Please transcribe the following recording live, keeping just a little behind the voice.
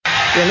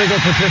illegal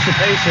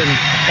participation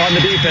on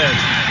the defense.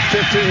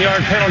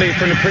 15-yard penalty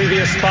from the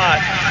previous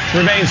spot.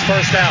 Remains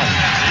first down.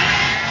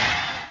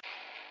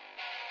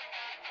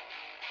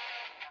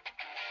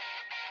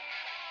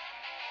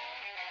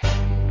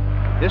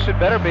 This had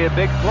better be a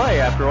big play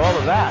after all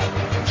of that.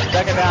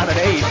 Second down and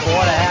 8,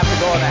 4.5 to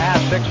go in the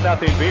half, 6-0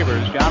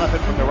 Beavers. Jonathan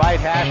from the right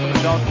hash from the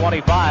zone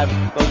 25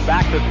 goes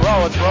back to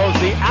throw and throws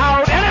the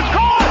out, and it's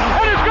caught,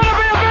 and it's going to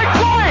be a big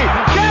play.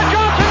 Chad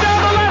Johnson down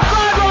the left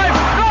sideline.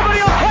 Nobody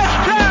will catch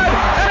Chad,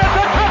 and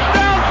it's a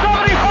touchdown,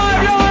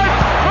 75 yards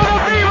for the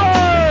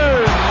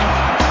Beavers.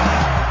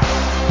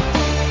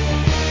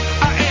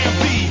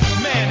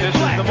 This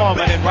is the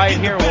moment, and right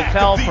here will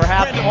tell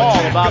perhaps all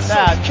about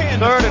that.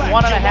 3rd and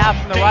 1.5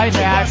 from the right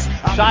hash.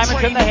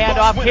 Simonson the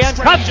handoff. Ken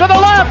cuts to the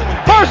left.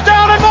 First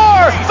down and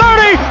more.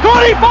 30,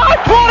 25,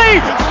 20.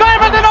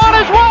 Simonson on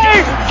his way.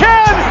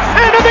 Ken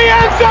into the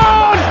end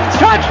zone.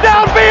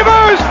 Touchdown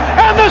Beavers.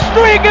 And the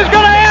streak is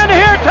going to end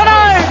here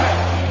tonight.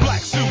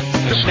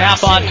 The snap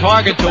on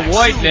target to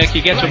Wojtnik.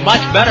 He gets a much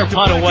better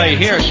punt away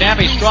here.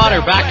 Sammy Stroughter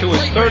back to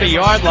his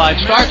 30-yard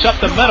line. Starts up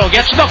the middle.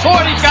 Gets to the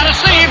 40. He's got a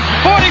seam.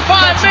 45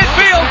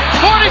 midfield.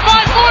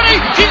 45,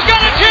 40. He's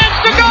got a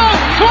chance to go.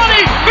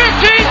 20,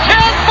 15,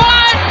 10,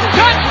 5.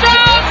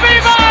 Touchdown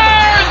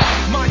Beavers!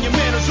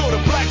 Monumentals or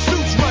the black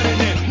suits running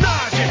in.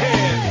 Nod your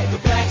head. The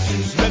black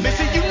suits. Let me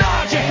see you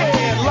nod your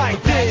head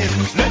like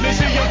this. Let me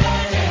see you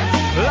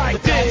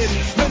like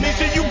this. Let me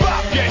see you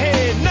bop your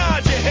head.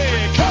 Nod your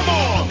head. Come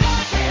on.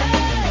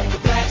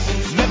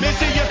 Let me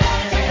see you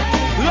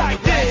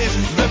like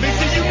this. Let me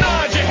see you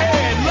nod your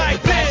head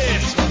like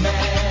this.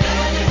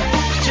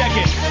 Check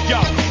it. Yo,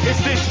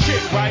 it's this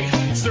chick, right?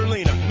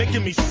 Serlina,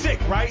 making me sick,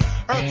 right?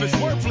 Earth is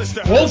worthless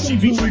to her. Welcome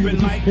to Illegal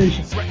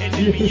Participation,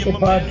 the official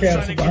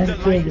podcast of Behind the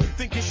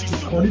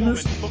Tailgate. Recording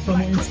this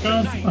from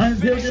Wisconsin Behind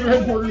the Tailgate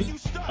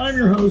headquarters, I'm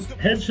your host,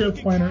 head chef,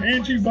 planner,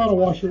 and chief bottle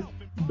washer,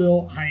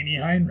 Bill Heine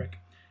Heinrich.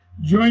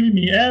 Joining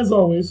me, as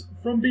always,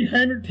 from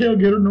Behind the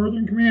Tailgater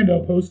Northern Command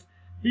Outpost,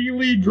 the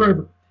lead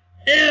driver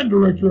and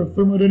director of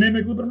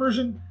thermodynamic liquid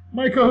immersion,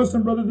 my co-host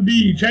and brother, the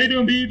Beej. How you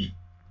doing, Beej?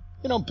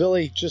 You know,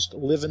 Billy, just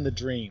living the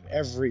dream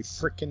every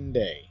frickin'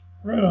 day.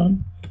 Right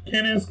on.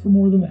 Can't ask for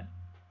more than that.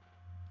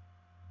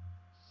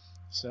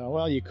 So,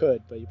 well, you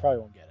could, but you probably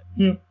won't get it.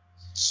 Yep.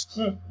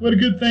 We had a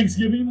good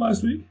Thanksgiving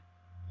last week.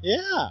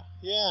 Yeah.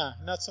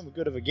 Not so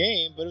good of a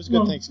game, but it was a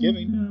good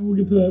Thanksgiving. Yeah, we'll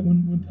get to that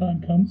when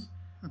time comes.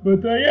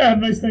 But, yeah,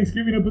 nice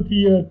Thanksgiving up at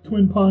the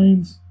Twin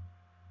Pines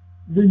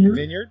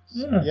Vineyard.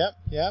 Yeah.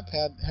 Yep.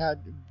 Had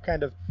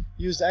kind of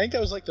used, I think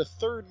that was like the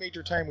third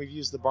major time we've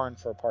used the barn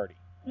for a party.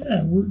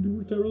 Yeah, it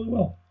worked out really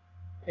well.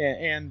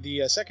 And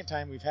the second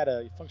time we've had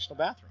a functional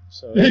bathroom.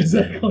 So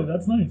exactly,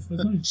 that's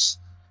nice.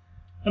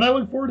 And I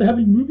look forward to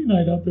having movie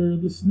night out there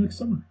this next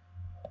summer.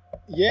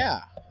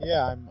 Yeah,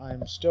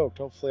 I'm stoked.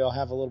 Hopefully I'll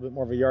have a little bit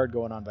more of a yard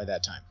going on by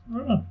that time.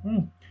 Right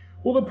on.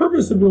 Well, the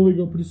purpose of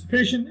illegal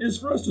participation is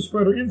for us to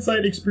spread our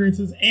insight,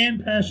 experiences,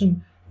 and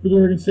passion for the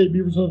Oregon State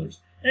Beavers and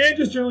others, and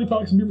just generally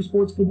talk some Beaver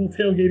sports, football,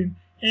 tailgating,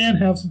 and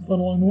have some fun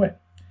along the way.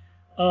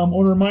 I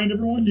want to remind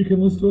everyone you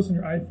can listen to us on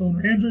your iPhone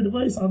or Android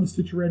device on the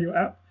Stitcher Radio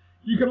app.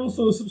 You can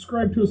also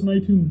subscribe to us on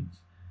iTunes.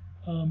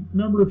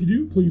 Remember, if you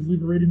do, please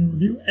leave a rating and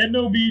review. And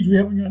no, Beej, we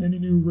haven't gotten any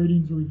new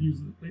ratings or reviews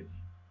lately.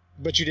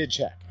 But you did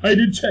check. I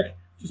did check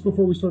just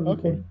before we started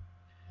recording.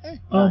 Hey,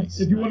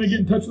 if you want to get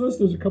in touch with us,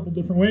 there's a couple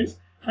different ways.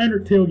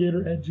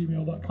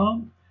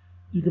 HeinrichTailgater@gmail.com.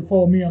 You can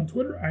follow me on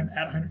Twitter. I'm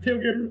at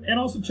HeinrichTailgater. And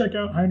also check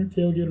out Heinrich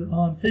Tailgater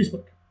on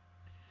Facebook.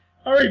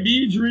 All right,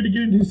 Beej, you ready to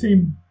get into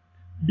some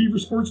Beaver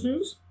sports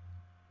news?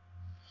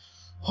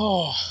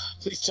 Oh,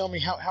 please tell me,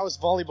 how is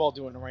volleyball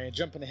doing? Or am I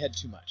jumping ahead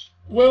too much?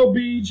 Well,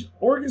 Beej,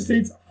 Oregon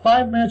State's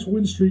 5-match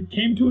win streak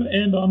came to an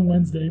end on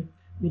Wednesday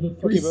with a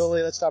 3... Okay, but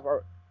let's stop.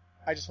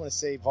 I just want to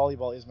say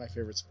volleyball is my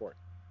favorite sport.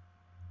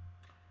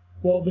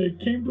 Well, they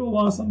came to a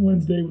loss on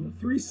Wednesday with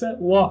a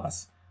 3-set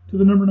loss to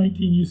the number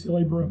 19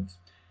 UCLA Bruins.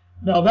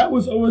 Now, that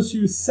was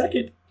OSU's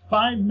second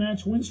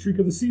 5-match win streak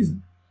of the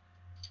season.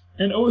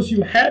 And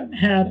OSU hadn't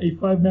had a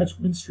 5-match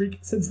win streak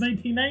since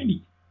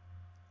 1990.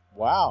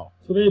 Wow.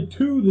 So they had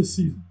 2 this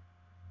season.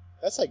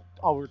 That's like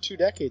over 2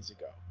 decades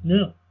ago.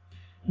 Yeah.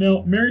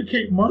 Now, Mary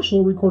Kate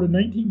Marshall recorded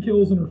 19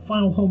 kills in her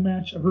final home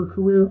match of her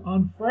career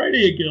on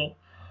Friday at Gill,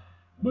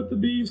 but the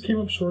Beavs came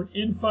up short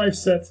in 5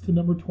 sets to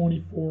number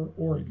 24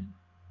 Oregon.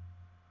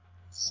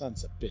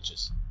 Sons of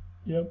bitches.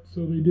 Yep,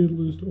 so they did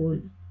lose to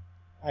Oregon.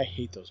 I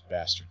hate those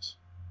bastards.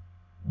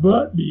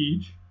 But,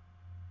 Beej,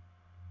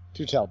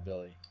 Do tell,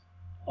 Billy.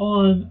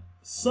 On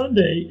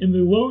Sunday, in the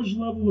loge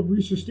level of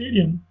Reser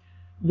Stadium,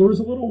 there was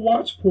a little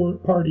watch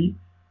party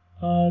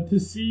to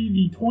see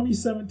the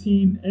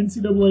 2017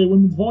 NCAA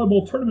Women's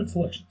Volleyball Tournament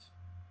selections.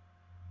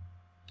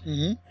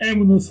 Mm-hmm. And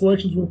when those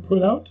selections were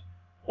put out,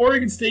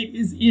 Oregon State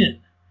is in.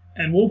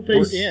 And will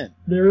face...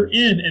 They're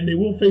in, and they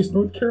will face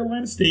North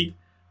Carolina State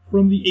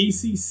from the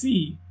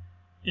ACC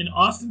in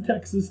Austin,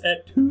 Texas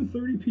at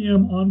 2:30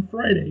 p.m. on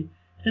Friday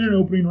in an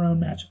opening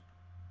round matchup.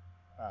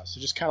 So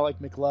just kind of like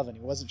McLovin.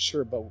 He wasn't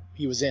sure, but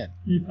he was in.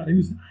 He thought he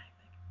was in. I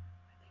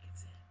think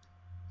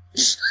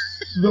it's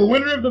in. The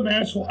winner of the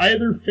match will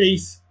either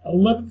face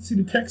 11th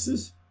seeded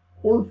Texas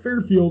or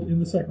Fairfield in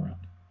the second round.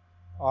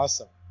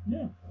 Awesome.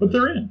 Yeah, but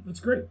they're in. That's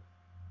great.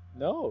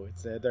 No,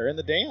 they're in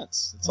the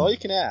dance. That's all you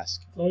can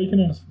ask. That's all you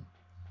can ask for.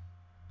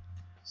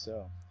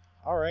 So,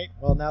 all right.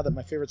 Well, now that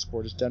my favorite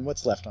sport is done,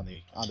 what's left on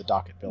the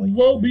docket, Billy?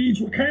 Well, Beach,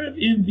 we're kind of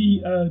in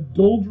the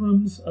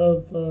doldrums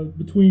of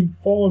between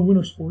fall and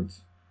winter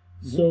sports.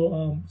 Mm-hmm.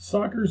 So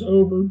soccer's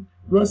over.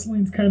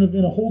 Wrestling's kind of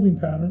in a holding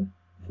pattern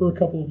for a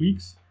couple of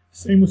weeks.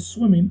 Same with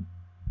swimming.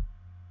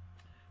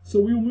 So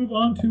we will move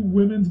on to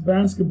women's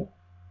basketball.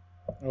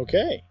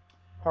 Okay.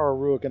 How are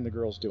Ruick and the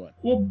girls doing?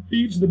 Well,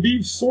 Beach, the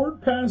Beavs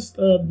soared past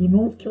the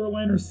North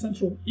Carolina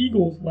Central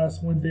Eagles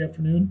last Wednesday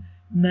afternoon,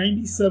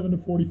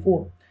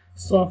 97-44.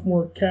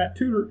 Sophomore Kat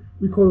Tudor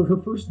recorded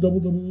her first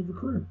double-double of her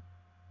career.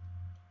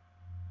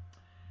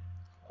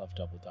 Love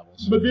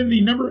double-doubles. But then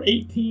the number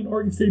 18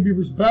 Oregon State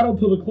Beavers battled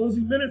till the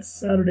closing minutes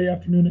Saturday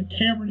afternoon at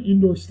Cameron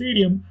Indoor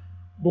Stadium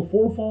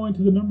before falling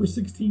to the number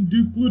 16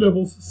 Duke Blue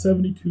Devils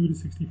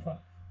 72-65.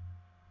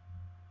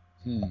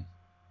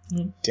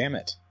 Damn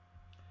it.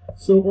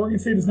 So Oregon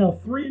State is now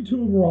 3-2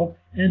 overall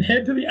and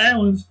head to the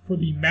islands for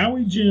the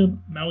Maui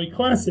Jim Maui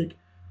Classic,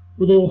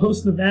 where they will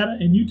host Nevada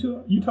and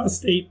Utah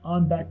State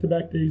on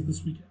back-to-back days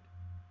this weekend.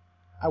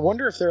 I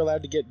wonder if they're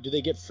allowed to do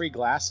they get free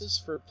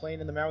glasses for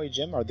playing in the Maui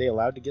Gym? Are they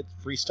allowed to get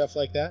free stuff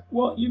like that?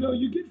 Well,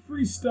 you get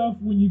free stuff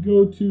when you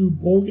go to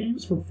bowl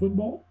games for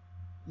football.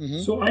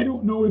 Mm-hmm. So I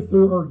don't know if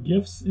there are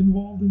gifts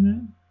involved in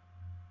that.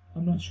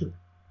 I'm not sure.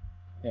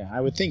 Yeah,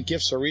 I would think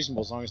gifts are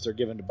reasonable as long as they're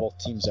given to both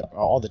teams,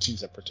 all the teams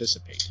that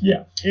participate.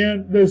 Yeah,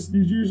 and there's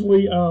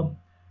usually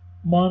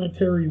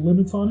monetary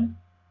limits on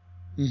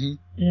it.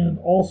 Mm-hmm. And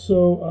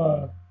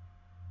also,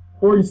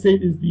 Oregon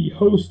State is the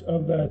host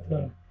of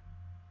that.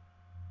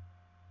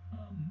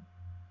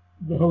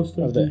 The host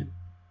of the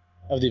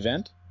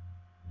event?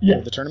 Yeah.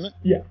 Of the tournament?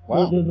 Yeah.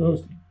 Wow. The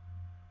hosting.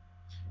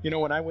 You know,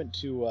 when I went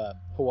to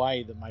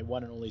Hawaii, my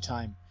one and only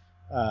time,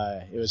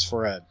 it was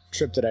for a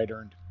trip that I'd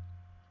earned.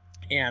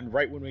 And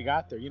right when we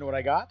got there, you know what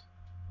I got?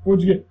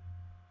 What'd you get?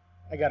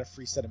 I got a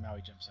free set of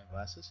Maui Jim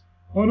sunglasses.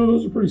 Oh, no,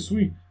 those are pretty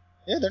sweet.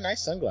 Yeah, they're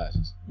nice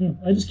sunglasses. Yeah,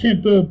 I just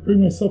can't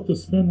bring myself to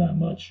spend that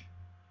much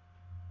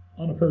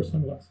on a pair of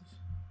sunglasses.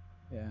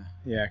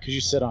 Yeah, because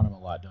you sit on them a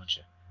lot, don't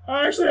you?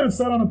 I actually haven't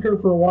sat on a pair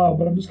for a while,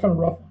 but I'm just kind of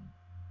rough on them.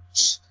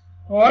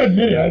 Oh, I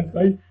admit it.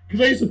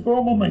 Because I used to throw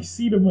them on my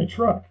seat of my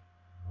truck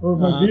or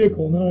my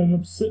vehicle, and then I end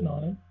up sitting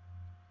on it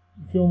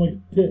and feeling like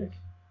a dick.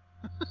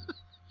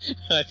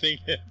 I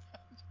think that...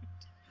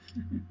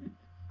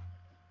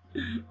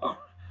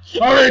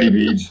 Alrighty,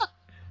 Beach.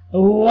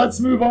 Let's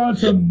move on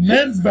to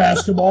men's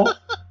basketball.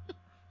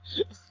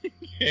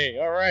 Okay,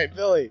 all right,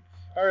 Billy.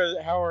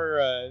 How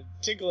are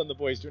Tinkle and the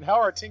boys doing? How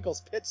are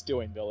Tinkle's Pits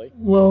doing, Billy?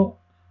 Well,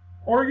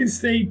 Oregon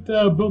State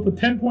built a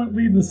 10-point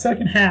lead in the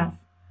second half,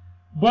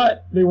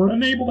 but they were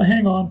unable to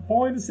hang on,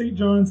 falling to St.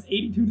 John's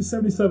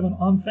 82-77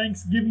 on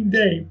Thanksgiving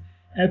Day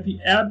at the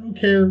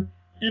Advocare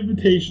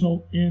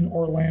Invitational in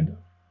Orlando.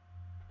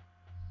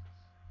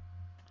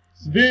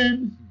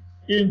 Then,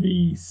 in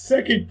the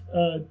second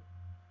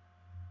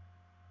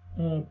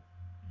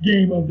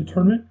game of the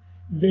tournament,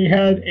 they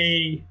had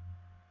a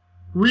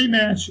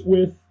rematch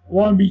with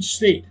Long Beach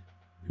State,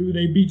 who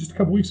they beat just a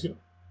couple weeks ago.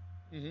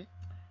 Mm-hmm.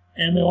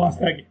 And they lost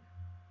that game.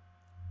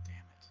 Damn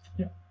it.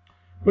 Yeah.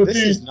 But this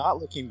is not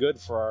looking good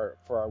for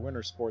our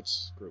winter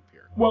sports group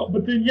here. Well,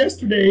 but then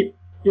yesterday,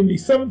 in the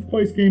 7th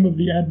place game of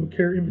the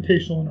Advocare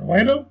Invitational in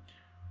Orlando,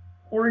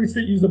 Oregon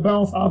State used a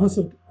balanced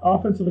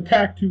offensive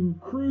attack to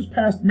cruise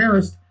past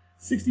Marist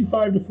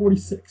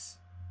 65-46.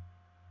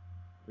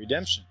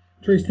 Redemption.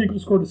 Trace Tinkle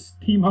scored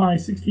a team-high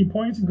 16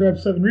 points and grabbed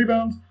 7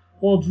 rebounds,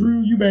 while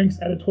Drew Eubanks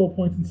added 12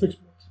 points and 6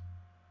 boards.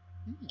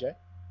 Okay.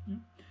 Yeah.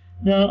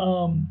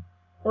 Now,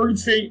 Oregon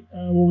State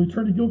will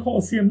return to Gill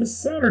Coliseum this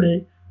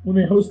Saturday when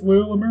they host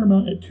Loyola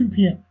Marymount at 2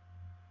 p.m.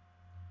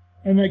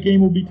 And that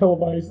game will be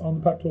televised on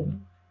the Pac-12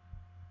 network.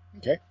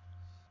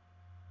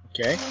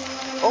 Okay.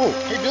 Oh,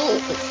 hey, Bill.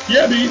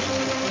 Yeah, B. You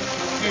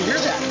hear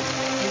that?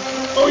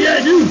 Oh, yeah,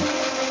 I do.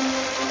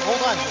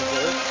 Hold on here,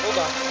 Billy. Hold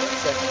on. 1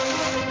 second.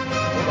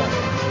 Hold on.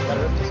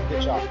 Gotta rip this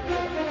bitch off.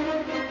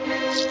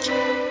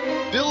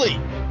 Billy.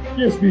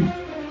 Yes, B.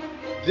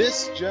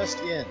 This just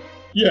in.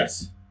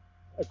 Yes.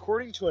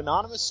 According to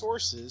anonymous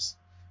sources,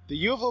 the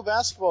U of O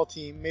basketball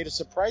team made a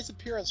surprise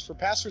appearance for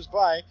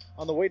passersby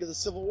on the way to the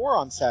Civil War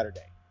on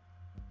Saturday.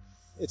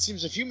 It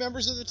seems a few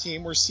members of the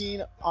team were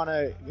seen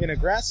in a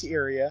grassy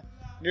area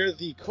near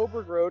the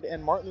Coburg Road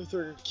and Martin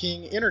Luther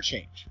King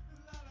interchange.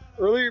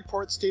 Early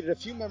reports stated a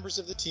few members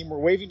of the team were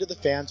waving to the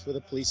fans with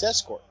a police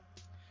escort.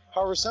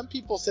 However, some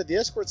people said the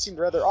escort seemed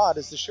rather odd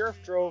as the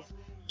sheriff drove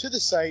to the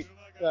site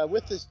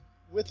with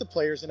the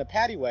players in a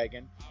paddy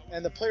wagon,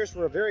 and the players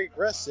were very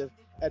aggressive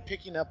at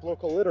picking up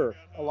local litter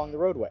along the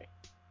roadway.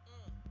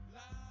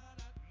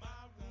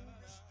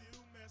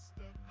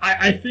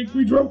 I think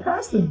we drove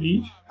past them,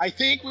 Beach. I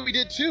think we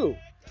did too.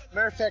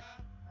 Matter of fact,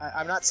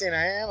 I'm not saying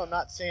I am, I'm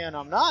not saying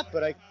I'm not,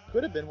 but I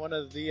could have been one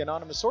of the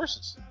anonymous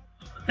sources.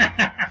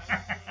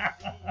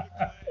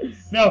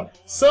 Now,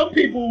 some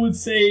people would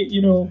say,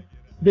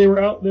 they were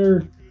out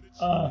there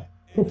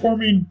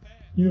performing,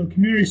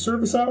 community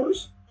service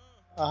hours.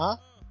 Uh-huh.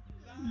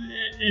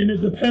 And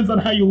it depends on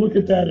how you look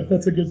at that, if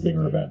that's a good thing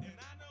or a bad thing.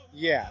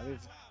 Yeah.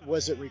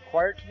 Was it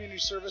required community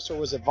service or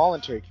was it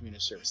voluntary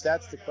community service?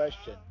 That's the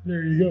question.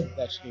 There you go.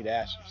 That you need to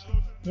ask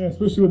yourself. Yeah,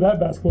 especially with that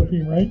basketball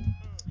team, right?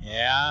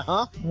 Yeah.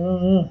 Huh?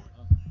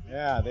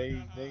 Yeah,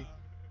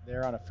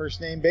 they're on a first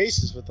name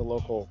basis with the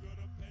local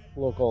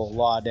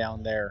law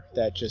down there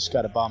that just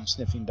got a bomb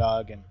sniffing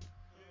dog and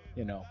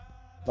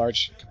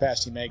large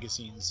capacity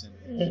magazines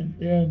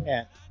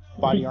and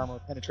body armor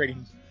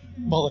penetrating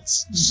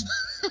bullets.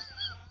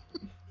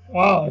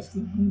 Wow, I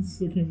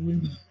still can't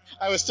believe that.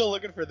 I was still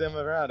looking for them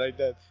around.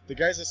 The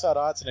guys I saw at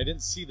Autzen, I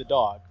didn't see the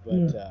dog,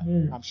 but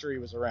I'm sure he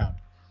was around.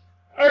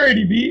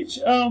 Alrighty, Beach.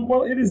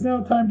 Well, it is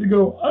now time to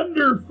go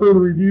under further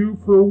review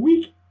for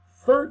week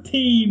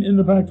 13 in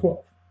the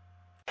Pac-12.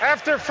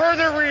 After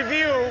further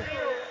review,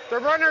 the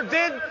runner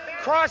did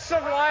cross the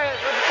line at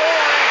the goal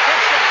line.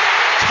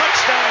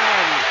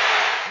 Touchdown!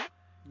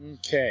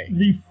 Okay.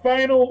 The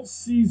final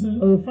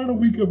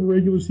week of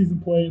regular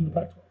season play in the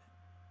Pac-12.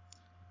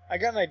 I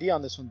got an idea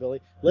on this one,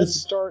 Billy. Let's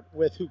start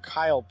with who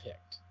Kyle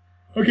picked.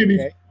 Okay,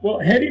 Beach. Well,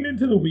 heading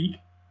into the week,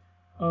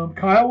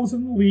 Kyle was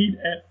in the lead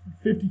at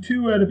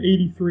 52 out of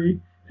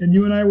 83, and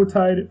you and I were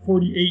tied at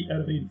 48 out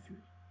of 83.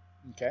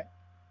 Okay.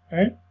 All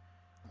right?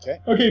 Okay.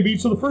 Okay,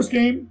 Beach. So the first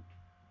game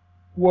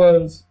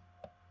was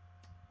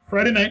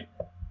Friday night.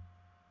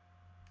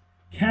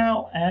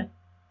 Cal at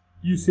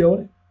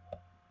UCLA.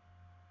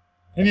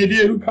 Any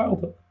idea who Kyle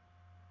took?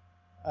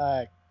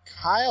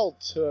 Kyle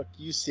took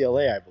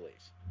UCLA, I believe.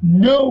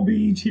 No,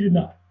 Beach, he did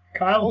not.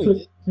 Kyle took.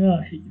 No,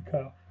 I hate you,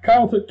 Kyle.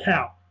 Kyle took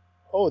Cal.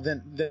 Oh,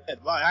 then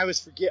I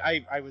was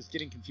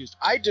getting confused.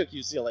 I took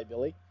UCLA,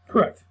 Billy.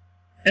 Correct.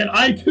 And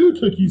I too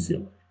took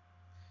UCLA.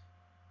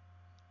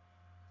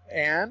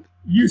 And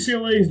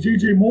UCLA's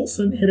J.J.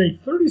 Molson hit a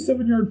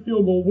 37-yard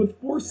field goal with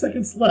 4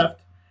 seconds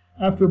left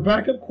after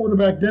backup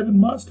quarterback Devin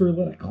Monster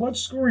led a clutch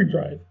scoring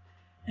drive,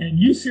 and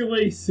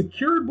UCLA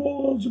secured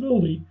bowl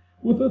eligibility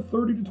with a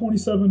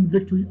 30-27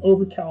 victory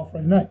over Cal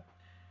Friday night.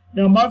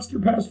 Now, Monster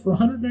passed for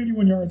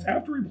 191 yards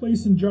after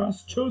replacing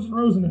Josh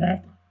Chosen-Rosen at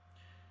halftime.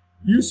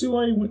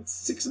 UCLA went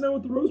 6-0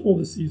 at the Rose Bowl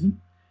this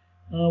season,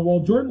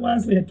 while Jordan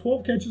Lasley had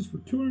 12 catches for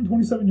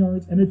 227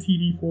 yards and a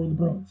TD for the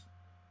Bruins.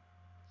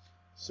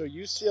 So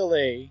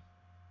UCLA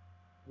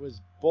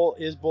is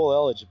bowl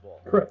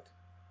eligible. Correct.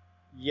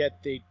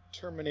 Yet they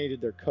terminated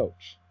their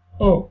coach.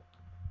 Oh,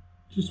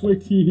 just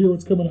wait till you hear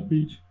what's coming up,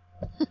 Beach.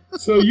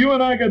 So you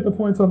and I got the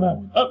points on that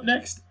one. Up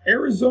next,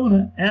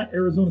 Arizona at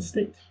Arizona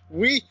State.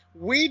 We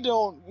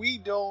don't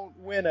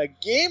win a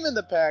game in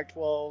the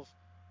Pac-12,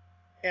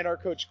 and our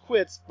coach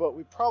quits, but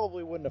we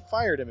probably wouldn't have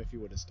fired him if he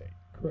would have stayed.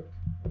 Correct.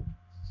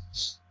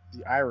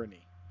 The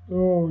irony.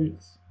 Oh,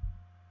 yes.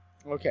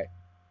 Okay.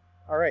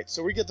 All right,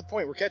 so we get the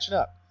point. We're catching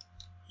up.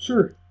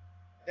 Sure.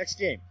 Next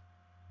game.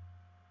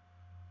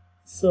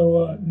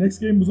 So next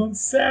game was on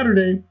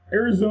Saturday,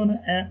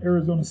 Arizona at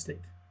Arizona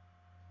State.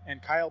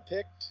 And Kyle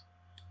picked?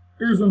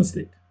 Arizona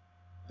State.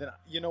 Then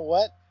you know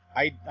what?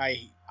 I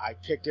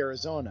picked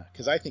Arizona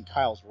because I think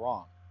Kyle's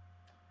wrong.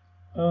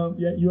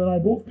 Yeah, you and I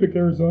both picked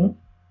Arizona.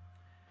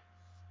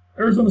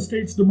 Arizona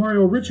State's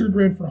Demario Richard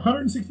ran for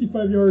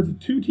 165 yards and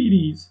 2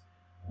 TDs,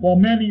 while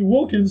Manny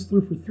Wilkins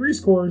threw for 3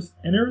 scores,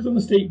 and Arizona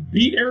State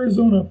beat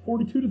Arizona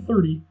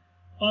 42-30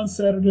 on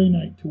Saturday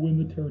night to win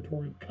the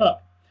Territorial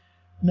Cup.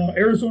 Now,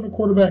 Arizona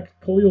quarterback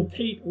Khalil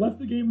Tate left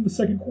the game in the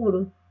second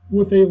quarter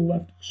with a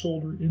left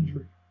shoulder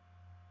injury.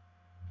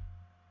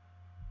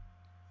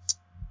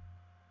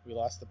 We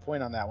lost the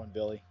point on that one,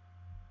 Billy.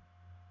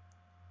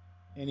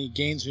 Any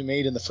gains we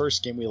made in the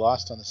first game, we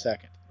lost on the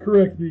second.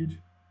 Correct, Beej.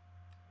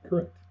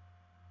 Correct.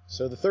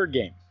 So the third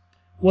game.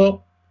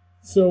 Well,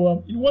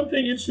 so one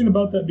thing interesting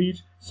about that,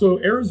 Beej, so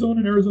Arizona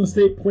and Arizona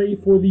State play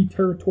for the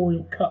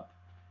Territorial Cup.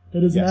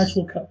 That is an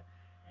actual cup.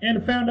 And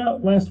I found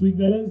out last week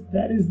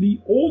that is the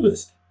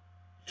oldest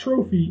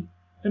trophy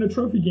in a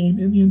trophy game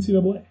in the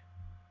NCAA.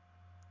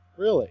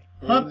 Really?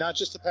 Not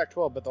just the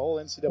Pac-12, but the whole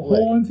NCAA. The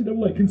whole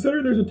NCAA.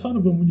 Considering there's a ton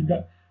of them when you've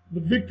got the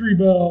Victory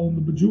Bell and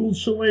the Bejeweled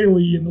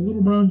Shillelagh and the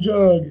Little Brown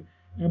Jug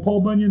and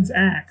Paul Bunyan's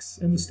Axe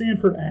and the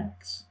Stanford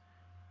Axe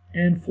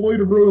and Floyd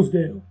of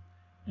Rosedale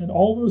and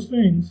all those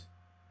things,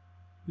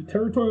 the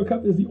Territorial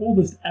Cup is the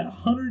oldest at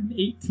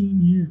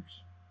 118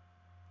 years.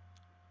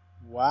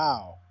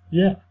 Wow.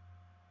 Yeah.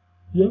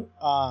 Yep.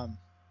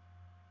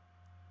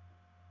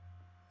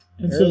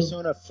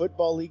 Arizona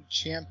Football League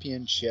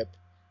Championship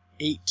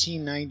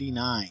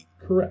 1899.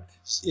 Correct.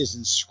 Is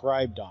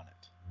inscribed on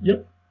it.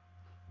 Yep.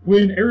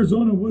 When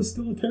Arizona was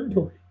still a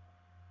territory.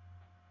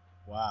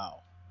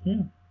 Wow.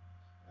 Yeah.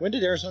 When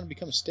did Arizona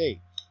become a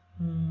state?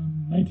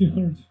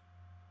 1900s.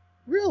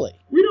 Really?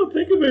 We don't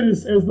think of it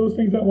as those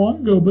things that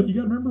long ago, but you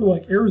got to remember,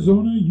 like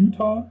Arizona,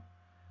 Utah,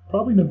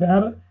 probably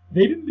Nevada,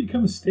 they didn't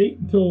become a state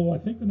until I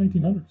think the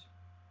 1900s.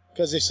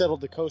 Because they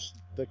settled the coast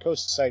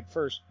side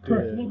first.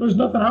 Correct. Well, there's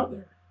nothing out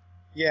there.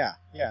 Yeah,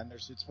 and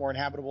it's more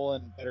inhabitable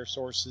and better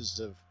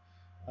sources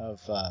of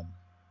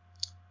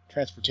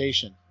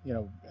transportation,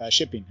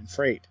 shipping and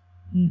freight.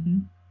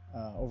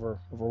 over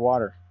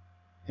water.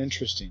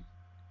 Interesting.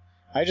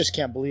 I just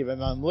can't believe it.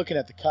 I'm looking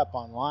at the cup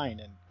online,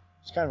 and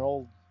it's kind of an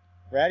old,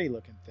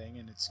 ratty-looking thing,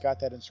 and it's got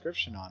that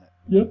inscription on it.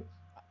 Yep.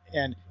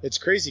 And it's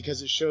crazy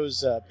because it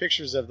shows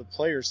pictures of the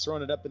players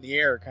throwing it up in the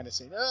air, kind of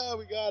saying, "Oh,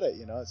 we got it."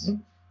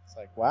 It's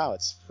like, wow,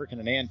 it's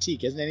freaking an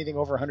antique. Isn't anything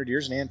over 100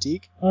 years an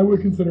antique? I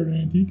would consider it an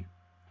antique.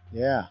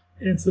 Yeah.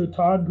 And so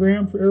Todd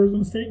Graham for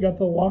Arizona State got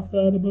to loft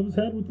that above his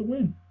head with the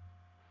win.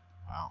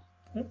 Wow.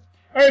 Yep.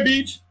 All right,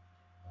 Beach.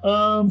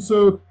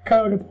 So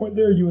Kyle got the point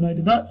there. You and I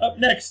did not. Up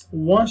next,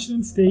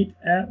 Washington State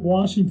at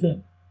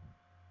Washington.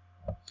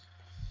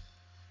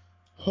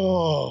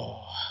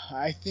 Oh,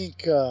 I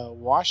think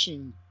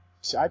Washington.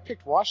 I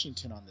picked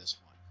Washington on this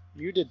one.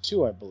 You did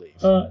too, I believe.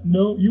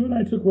 No, you and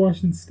I took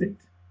Washington State.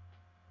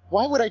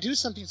 Why would I do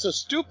something so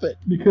stupid?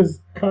 Because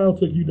Kyle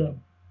took UW.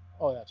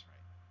 Oh, that's right.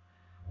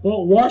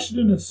 Well,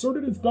 Washington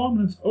asserted its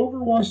dominance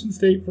over Washington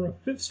State for a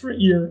fifth straight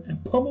year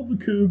and pummeled the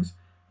Cougs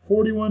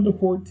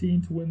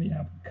 41-14 to win the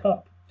Apple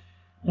Cup.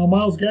 Now,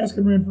 Myles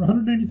Gaskin ran for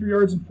 193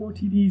 yards and 4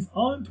 TDs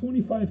on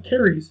 25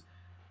 carries,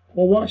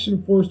 while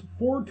Washington forced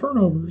 4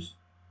 turnovers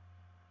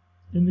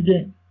in the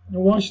game. Now,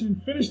 Washington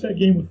finished that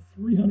game with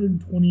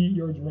 328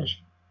 yards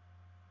rushing.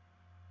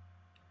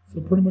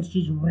 So pretty much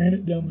just ran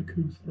it down the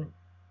Cougs' throat.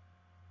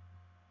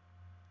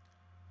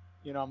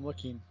 I'm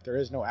looking. There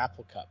is no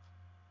Apple Cup.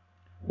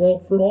 Well,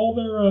 for all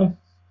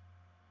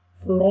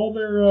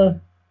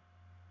their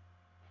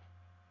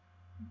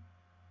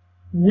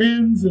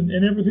wins and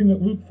everything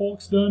that Luke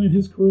Falk's done in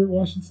his career at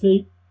Washington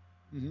State,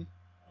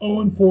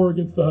 0-4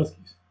 against the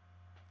Huskies.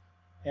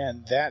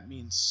 And that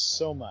means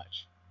so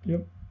much.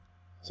 Yep.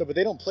 So, but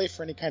they don't play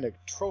for any kind of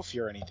trophy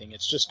or anything.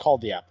 It's just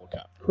called the Apple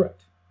Cup. Correct.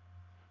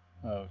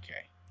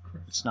 Okay.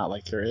 Correct. It's not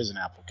like there is an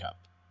Apple Cup.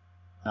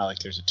 Not like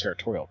there's a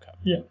territorial cup.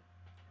 Yeah.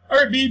 All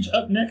right, Beach,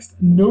 up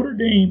next, Notre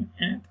Dame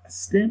at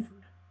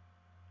Stanford.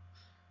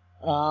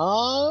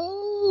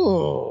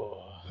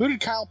 Oh. Who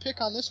did Kyle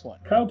pick on this one?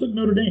 Kyle took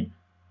Notre Dame.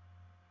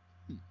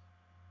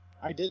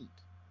 I didn't.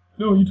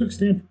 No, you took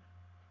Stanford.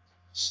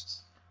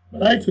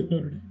 But I took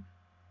Notre Dame.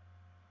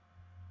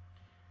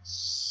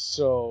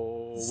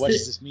 So, what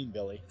does this mean,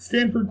 Billy?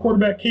 Stanford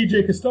quarterback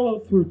KJ Costello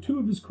threw 2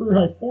 of his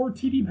career-high 4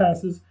 TD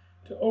passes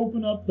to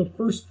open up the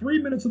first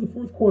 3 minutes of the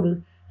fourth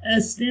quarter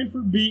as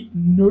Stanford beat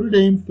Notre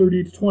Dame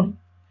 38-20.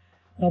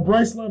 Now,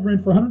 Bryce Love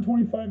ran for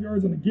 125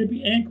 yards on a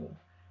gimpy ankle,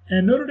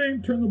 and Notre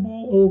Dame turned the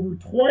ball over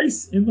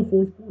twice in the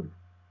fourth quarter.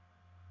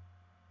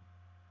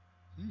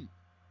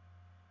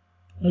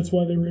 That's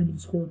why they were able to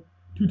score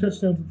 2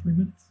 touchdowns in 3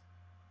 minutes.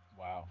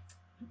 Wow.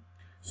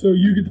 So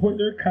you get the point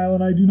there. Kyle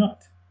and I do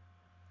not.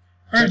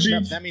 All right,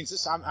 Beej. That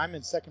means I'm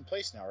in second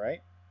place now,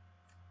 right?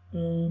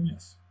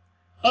 Yes.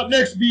 Up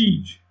next,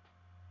 Beej.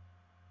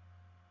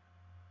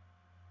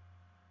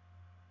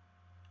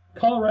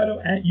 Colorado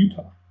at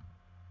Utah.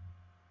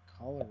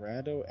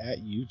 Colorado at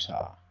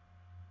Utah.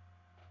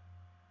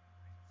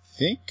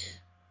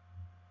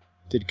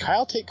 Did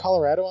Kyle take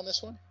Colorado on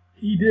this one?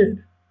 He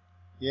did.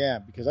 Yeah,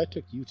 because I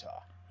took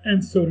Utah.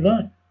 And so did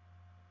I.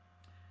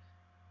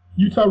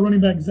 Utah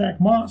running back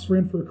Zach Moss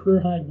ran for a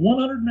career-high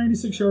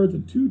 196 yards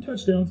and 2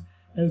 touchdowns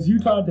as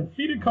Utah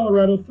defeated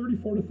Colorado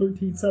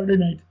 34-13 Saturday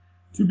night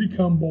to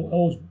become bowl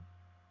eligible.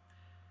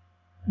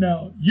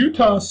 Now,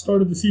 Utah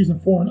started the season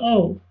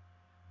 4-0,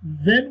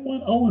 then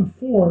went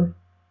 0-4,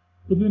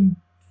 but then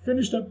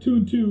finished up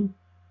 2-2 to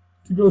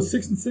go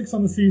 6-6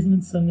 on the season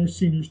and send their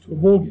seniors to a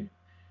bowl game.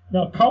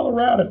 Now,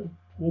 Colorado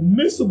will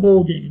miss a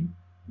bowl game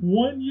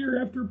 1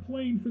 year after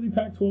playing for the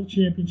Pac-12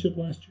 championship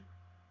last year.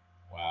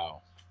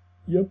 Wow.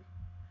 Yep.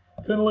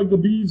 Kind of like the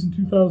Bees in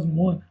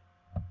 2001.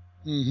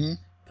 Mm-hmm.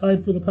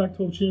 Tied for the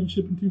Pac-12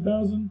 championship in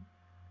 2000.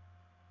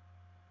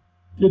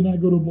 Did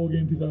not go to a bowl game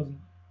in 2001.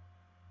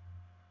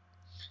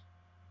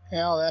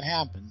 Hell, that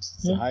happens.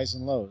 It's the highs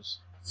and lows.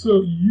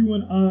 So you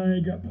and I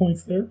got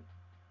points there.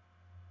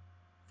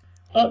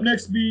 Up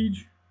next,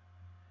 Beej.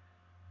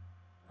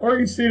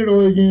 Oregon State at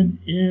Oregon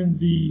in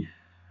the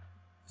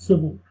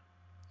Civil War.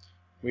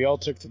 We all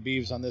took the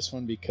Beavs on this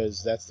one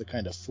because that's the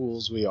kind of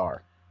fools we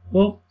are.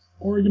 Well,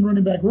 Oregon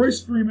running back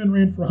Royce Freeman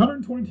ran for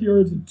 122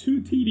 yards and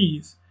 2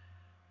 TDs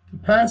to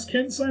pass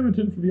Ken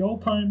Simonton for the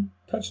all-time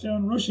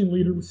touchdown rushing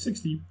leader with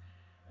 60,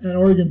 and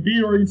Oregon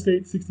beat Oregon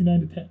State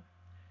 69-10.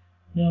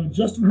 Now,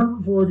 Justin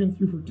Herbert for Oregon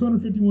threw for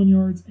 251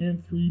 yards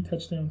and 3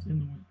 touchdowns in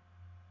the win.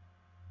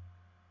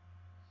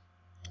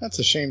 That's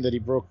a shame that he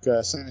broke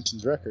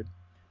Simonton's record.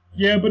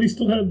 Yeah, but he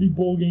still had the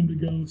bowl game to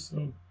go,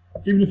 so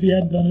even if he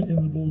hadn't done it in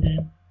the bowl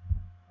game.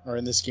 Or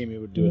in this game, he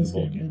would do it in the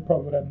bowl game. He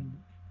probably would have been.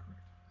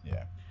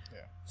 Yeah.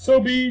 So,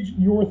 Beej,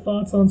 your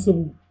thoughts on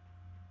Civil War?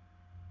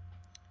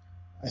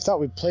 I thought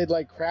we played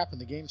like crap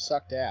and the game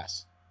sucked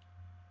ass.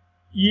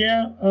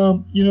 Yeah,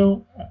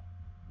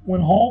 when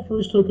Hall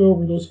first took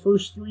over, those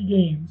first 3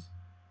 games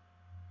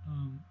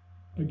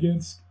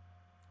against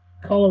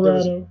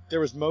Colorado, there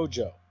was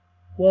mojo.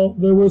 Well,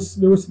 there was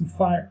some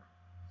fire,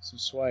 some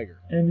swagger,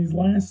 and these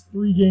last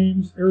 3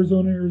 games,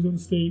 Arizona, Arizona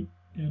State,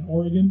 and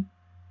Oregon,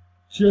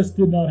 just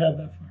did not have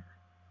that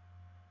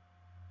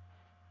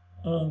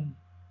fire.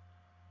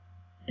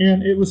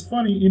 And it was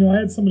funny, you know, I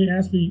had somebody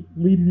ask me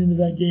leading into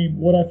that game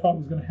what I thought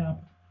was going to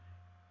happen.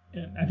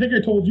 And I think I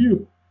told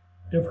you,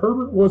 if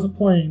Herbert wasn't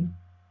playing,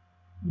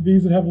 the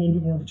Bees would have a little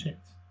bit more of a chance.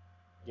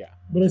 Yeah.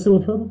 But I said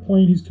with Herbert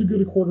playing, he's too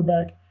good a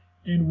quarterback,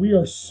 and we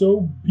are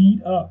so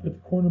beat up at the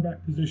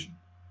cornerback position.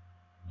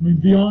 I mean,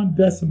 beyond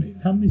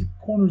decimated. How many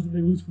corners did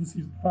they lose for the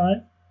season? 5?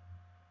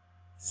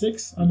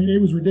 6? I mean,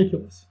 it was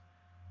ridiculous.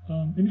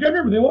 And you got to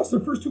remember, they lost their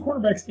first 2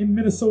 cornerbacks in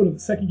Minnesota, the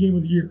second game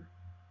of the year,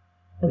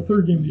 or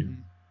third game of the year.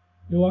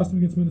 They lost them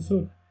against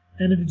Minnesota,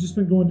 and it had just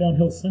been going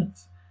downhill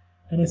since.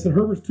 And I said,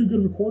 Herbert's too good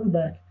of a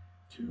quarterback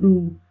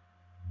to,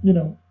 you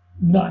know,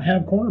 not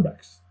have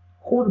cornerbacks.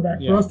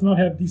 For us to not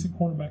have decent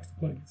cornerbacks to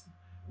play against them.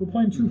 We're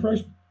playing true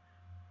freshmen.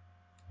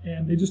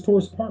 And they just tore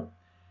us apart.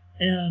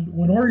 And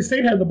when Oregon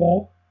State had the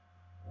ball,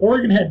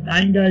 Oregon had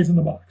 9 guys in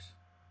the box.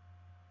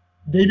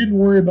 They didn't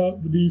worry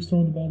about the Beavs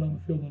throwing the ball down the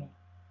field at all.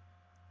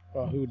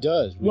 Well, who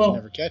does? We can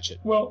never catch it.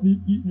 Well,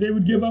 they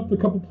would give up a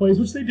couple plays,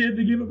 which they did.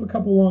 They gave up a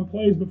couple long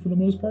plays, but for the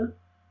most part,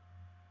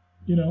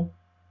 you know,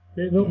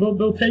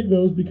 they'll take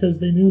those because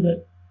they knew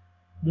that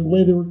the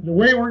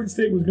way Oregon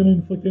State was going to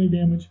inflict any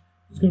damage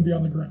was going to be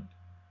on the ground,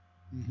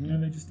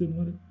 and they just didn't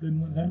let it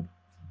happen.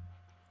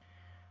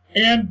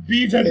 And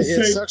Beavs had to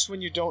say, it sucks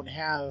when you don't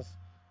have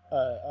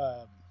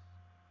a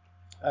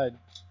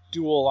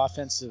dual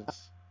offensive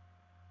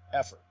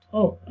effort.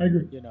 Oh, I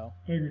agree. You know,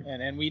 I agree.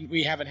 And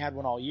we haven't had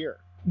one all year.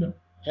 No.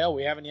 Hell,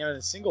 we haven't had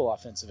a single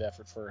offensive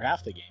effort for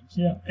half the games.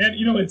 Yeah, and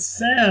you know it's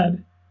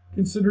sad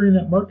considering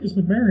that Marcus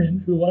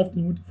McMaryion, who left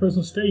and went to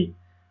Fresno State,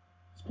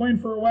 is playing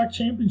for a WAC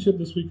championship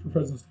this week for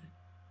Fresno State.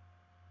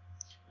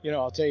 You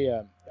know, I'll tell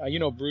you, you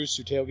know Bruce,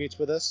 who tailgates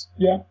with us?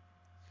 Yeah.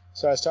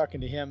 So I was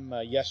talking to him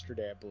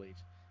yesterday, I believe,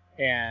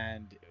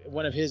 and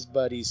one of his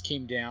buddies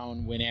came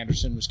down when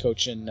Anderson was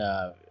coaching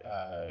a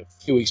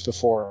few weeks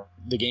before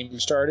the game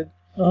started.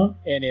 Uh-huh.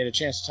 And he had a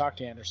chance to talk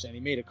to Anderson.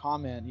 He made a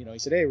comment, you know, he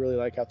said, hey, I really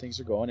like how things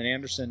are going. And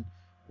Anderson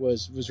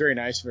was very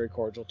nice, very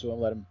cordial to him,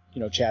 let him, you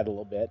know, chat a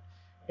little bit.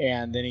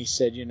 And then he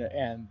said, you know,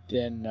 and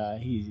then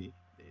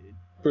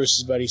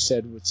Bruce's buddy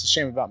said, what's a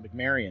shame about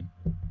McMaryion?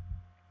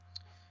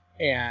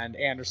 And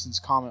Anderson's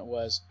comment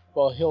was,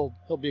 well, he'll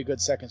be a good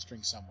second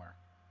string somewhere.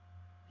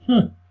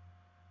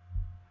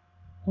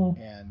 Well,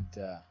 And,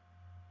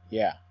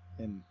 yeah,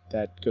 and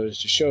that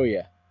goes to show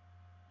you.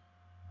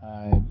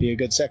 Be a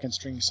good second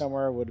string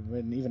somewhere, would have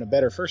been even a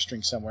better first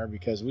string somewhere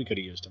because we could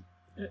have used him.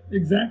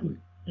 Exactly.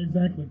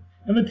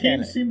 And the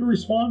team seemed to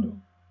respond to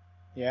him.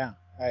 Yeah,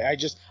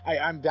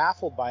 I'm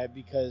baffled by it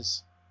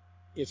because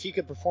if he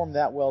could perform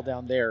that well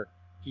down there,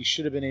 he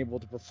should have been able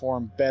to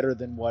perform better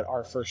than what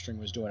our first string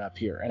was doing up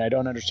here. And I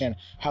don't understand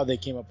how they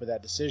came up with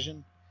that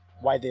decision,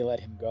 why they let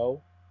him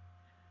go.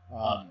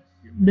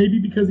 Maybe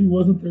because he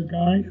wasn't their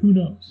guy. Who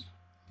knows?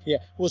 Yeah,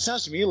 well, it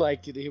sounds to me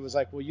like he was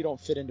like, well, you don't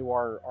fit into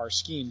our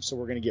scheme, so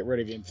we're going to get rid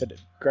of you and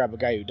grab a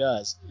guy who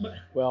does.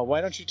 Well,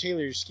 why don't you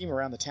tailor your scheme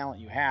around the talent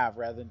you have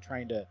rather than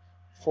trying to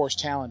force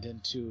talent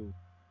into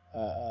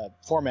a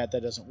format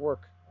that doesn't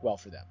work well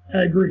for them?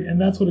 I agree,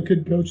 and that's what a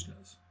good coach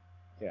does.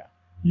 Yeah.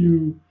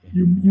 You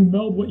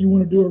meld what you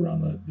want to do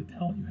around the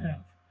talent you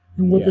have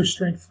and what their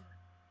strengths are.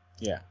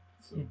 Yeah.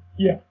 So,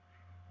 yeah.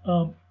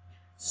 We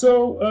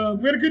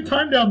had a good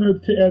time down there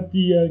at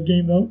the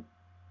game, though.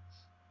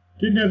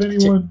 Didn't have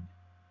anyone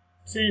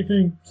say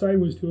anything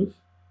sideways to us.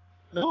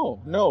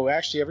 No.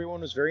 Actually,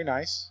 everyone was very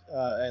nice.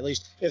 At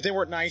least, if they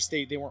weren't nice,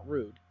 they weren't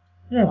rude.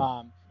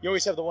 Yeah. You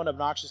always have the one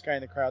obnoxious guy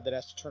in the crowd that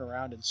has to turn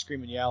around and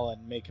scream and yell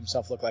and make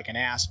himself look like an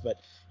ass.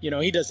 But, you know,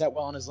 he does that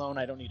well on his own.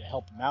 I don't need to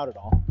help him out at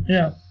all.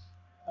 Yeah.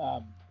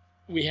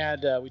 We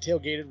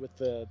tailgated with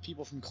the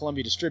people from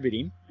Columbia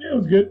Distributing. Yeah, it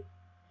was good.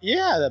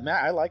 Yeah,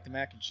 I like the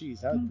mac and cheese.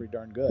 That was pretty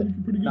darn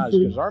good. Pretty good Not food.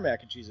 as good as our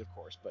mac and cheese, of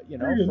course, but you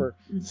know, for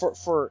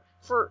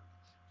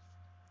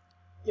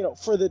you know,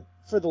 for the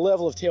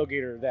level of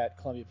tailgater that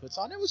Columbia puts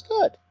on, it was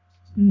good.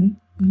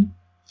 Mm-hmm.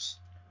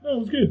 No, it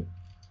was good.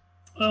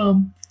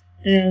 And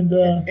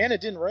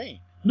it didn't rain.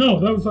 No,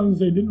 that was what I was going to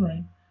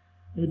say.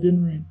 It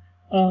didn't rain.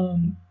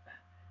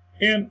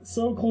 And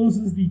so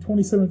closes the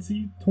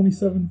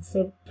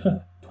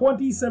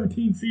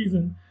 2017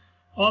 season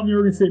on the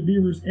Oregon State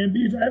Beavers. And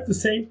Beavers, I have to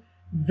say,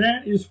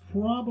 that is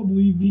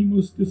probably the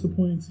most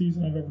disappointing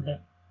season I've ever had.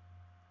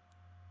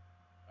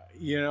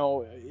 You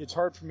know, it's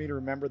hard for me to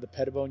remember the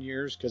Pettibone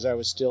years because I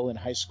was still in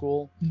high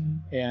school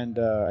and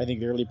I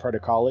think the early part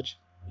of college.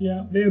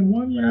 Yeah, they had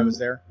 1 year. When I was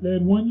there. They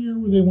had 1 year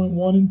where they went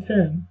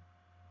 1-10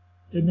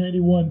 in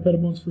 '91,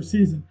 Pettibone's first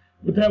season.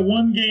 But that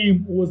one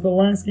game was the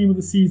last game of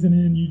the season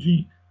in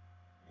Eugene.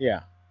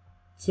 Yeah.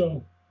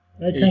 So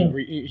that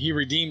he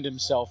redeemed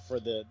himself for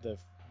the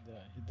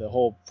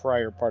whole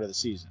prior part of the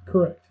season.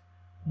 Correct.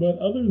 But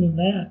other than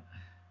that,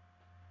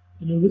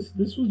 you know,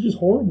 this was just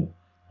horrible.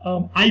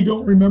 I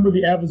don't remember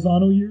the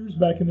Avisano years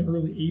back in the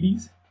early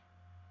 80s.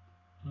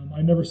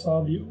 I never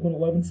saw the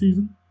 0-11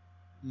 season.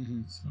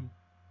 Mm-hmm. So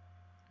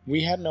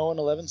we had an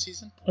 0-11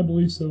 season? I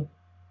believe so.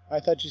 I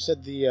thought you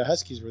said the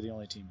Huskies were the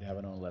only team to have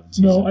an 0-11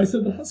 season. No, I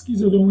said the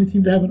Huskies are the only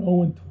team to have an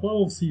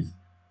 0-12 season.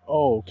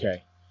 Oh,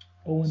 okay.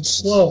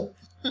 0-12.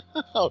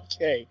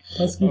 Okay.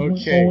 Huskies went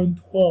Okay.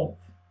 0-12.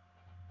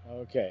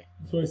 Okay.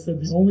 So I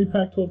said the only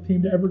Pac-12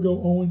 team to ever go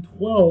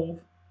 0-12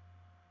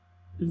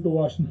 is the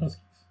Washington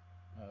Huskies.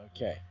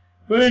 Okay.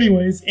 But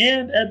anyways,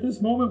 and at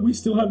this moment, we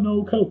still have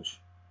no coach.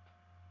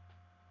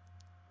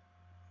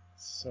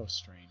 So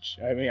strange.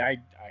 I mean, I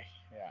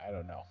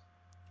don't know.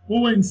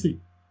 We'll wait and see.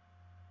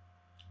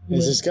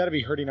 This has got to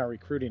be hurting our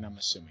recruiting, I'm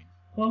assuming.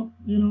 Well,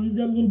 you've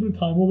got a little bit of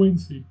time. We'll wait and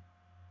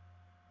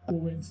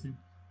see.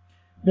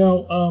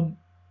 Now,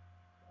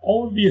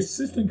 all of the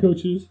assistant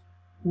coaches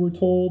were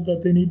told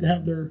that they need to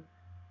have their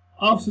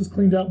offices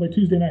cleaned out by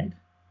Tuesday night.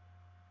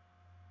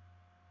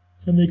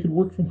 And they could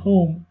work from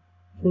home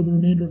for the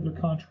remainder of their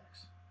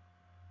contracts,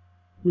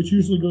 which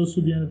usually goes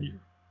through the end of the year.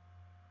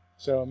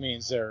 So it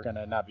means they're going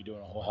to not be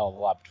doing a whole hell of a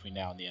lot between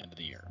now and the end of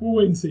the year. We'll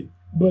wait and see.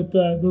 But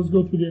those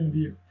go through the end of the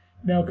year.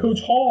 Now, Coach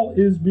Hall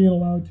is being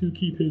allowed to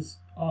keep his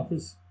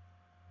office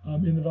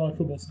in the Valley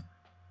Football Center.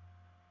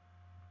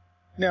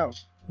 Now,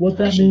 what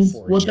that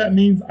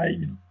means,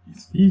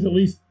 he's at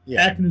least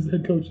acting as the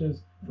head coach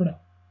as for now.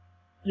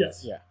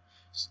 Yes. Yeah.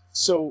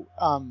 So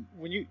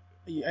when you,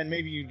 and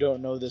maybe you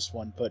don't know this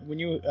one, but when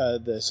you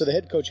so the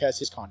head coach has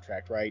his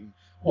contract, right? And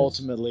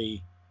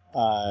ultimately,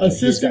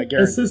 assistant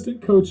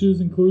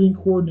coaches, including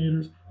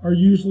coordinators, are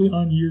usually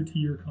on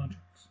year-to-year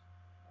contracts.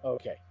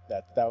 Okay,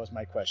 that was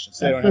my question.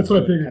 So they don't have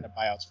to do any kind of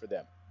buyouts for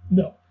them.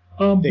 No.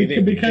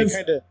 They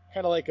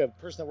kind of like a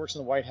person that works in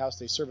the White House.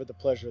 They serve at the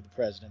pleasure of the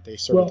president. They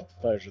serve at the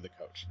pleasure of the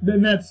coach.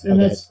 That's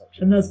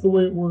the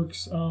way it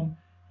works.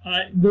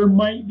 There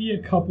might be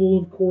a couple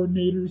of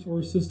coordinators or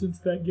assistants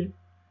that get,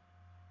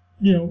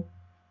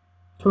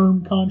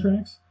 term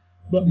contracts,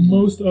 but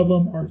most of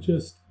them are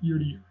just year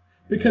to year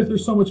because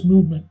there's so much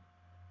movement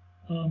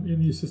in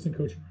the assistant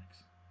coaching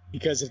ranks.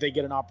 Because if they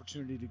get an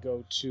opportunity to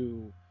go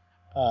to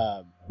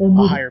a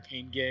higher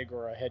paying gig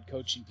or a head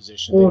coaching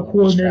position or a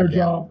coordinator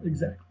job,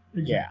 exactly.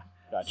 Yeah,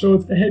 gotcha. So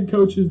it's the head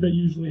coaches that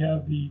usually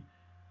have the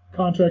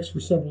contracts for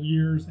several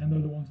years, and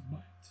they're the ones with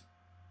buyouts.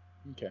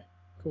 Okay,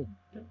 cool.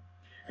 Okay.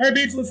 All right,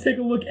 Beach, let's take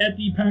a look at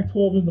the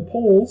Pac-12 in the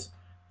polls.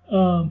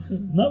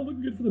 Not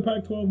looking good for the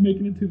Pac-12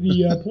 making it to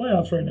the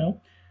playoffs right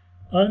now.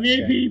 In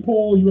the AP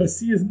poll,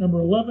 USC is at number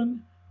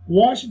 11,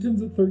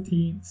 Washington's at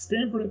 13,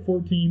 Stanford at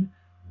 14,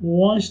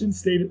 Washington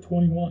State at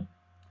 21.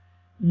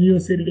 In the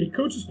USA Today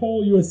coaches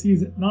poll, USC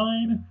is at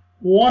 9,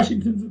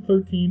 Washington's at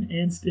 13,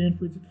 and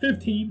Stanford's at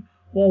 15,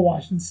 while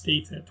Washington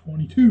State's at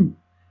 22.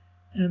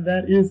 And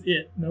that is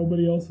it.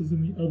 Nobody else is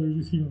in the others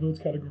receiving votes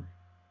category.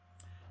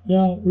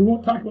 Now, we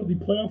won't talk about the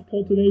playoff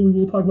poll today. We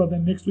will talk about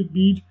that next week,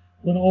 Beach,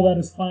 when all that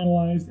is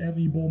finalized and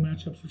the bowl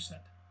matchups are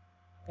set.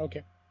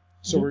 Okay.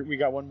 So we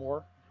got one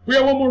more? We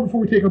got one more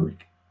before we take our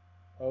break.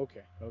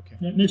 Okay.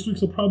 Now, next week's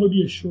will probably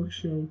be a short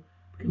show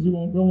because we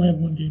only have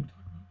one game to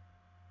talk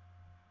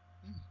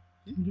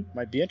about.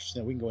 Might be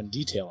interesting. We can go in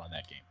detail on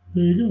that game.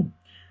 There you go.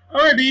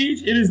 All right,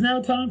 Beach, it is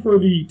now time for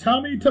the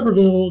Tommy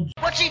Tuberville.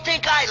 What's he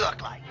think I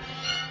look like?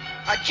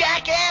 A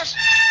jackass?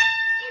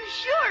 You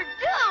sure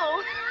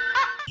do.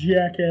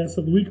 Jackass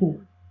of the Week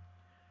Award.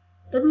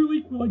 Every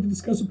week, we like to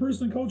discuss a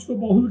person in college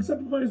football who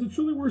exemplifies the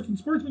truly worst in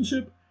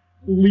sportsmanship,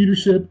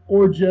 leadership,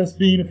 or just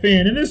being a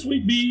fan. And this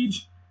week,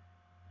 Beach,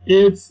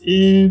 it's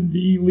in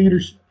the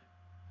leadership.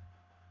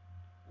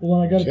 Hold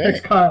on, I got to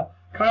text Kyle.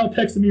 Kyle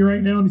texted me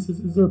right now, and he says,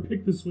 is there a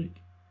pick this week?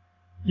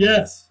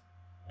 Yes,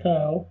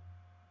 Kyle.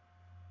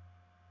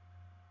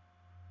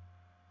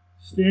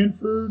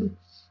 Stanford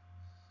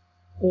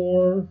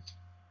or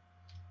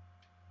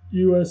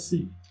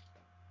USC.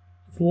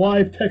 It's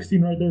live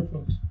texting right there,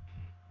 folks.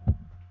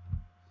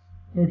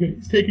 Okay,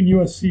 he's taking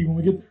USC when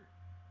we get there.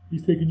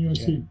 He's taking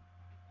USC.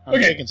 I'm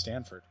taking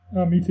Stanford.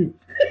 Me too.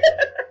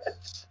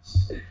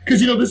 Because,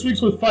 this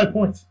week's worth 5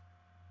 points.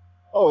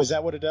 Oh, is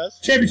that what it does?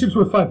 Championship's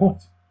worth 5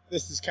 points.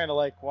 This is kind of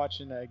like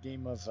watching a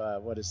game of,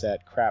 what is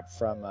that crap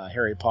from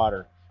Harry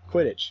Potter?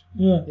 Quidditch.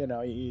 Yeah.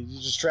 You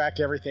just track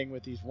everything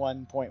with these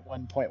 1 point.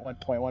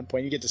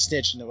 You get the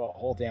snitch and the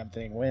whole damn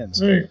thing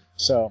wins. Right.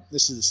 So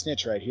this is the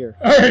snitch right here.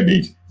 All right,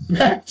 Beach.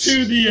 Back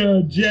to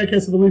the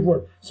Jackass of the Week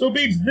award. So,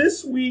 Beach,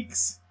 this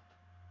week's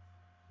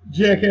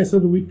Jackass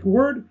of the Week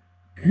award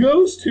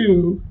goes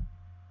to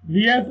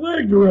the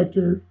athletic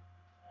director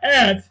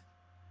at,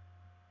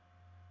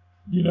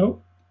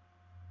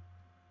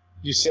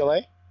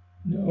 UCLA?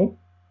 No.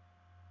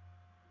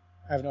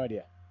 I have no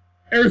idea.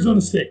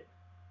 Arizona State.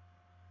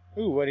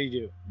 Ooh, what did he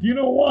do? Do you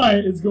know why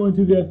it's going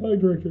to the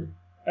athletic director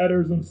at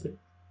Arizona State?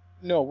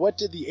 No, what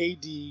did the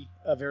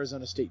AD of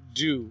Arizona State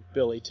do,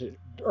 Billy, to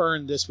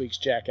earn this week's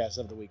Jackass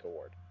of the Week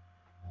award?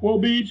 Well,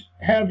 Beach,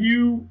 have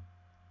you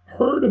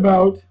heard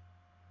about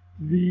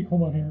the...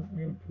 Hold on here. I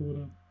got to pull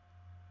it up.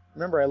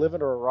 Remember, I live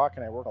under a rock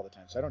and I work all the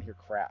time, so I don't hear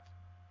crap.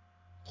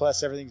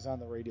 Plus, everything's on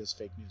the radio is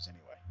fake news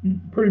anyway.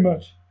 Pretty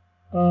much.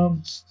 Let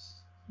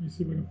me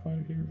see if I can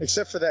find it here.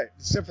 Except for that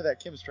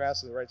Kim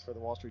Strassler who writes for the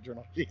Wall Street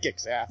Journal. He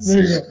kicks ass.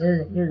 There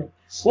you go.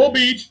 Well,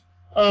 Beach,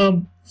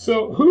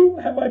 so who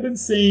have I been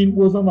saying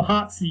was on the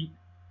hot seat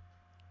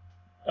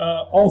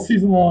all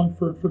season long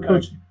for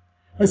coaching?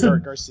 I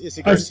said Is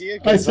it Garcia?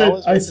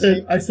 Gonzalez?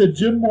 I said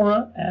Jim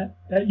Mora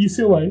at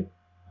UCLA,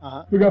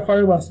 who got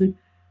fired last week.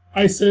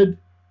 I said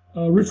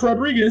Rich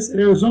Rodriguez at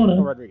Arizona.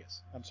 Oh,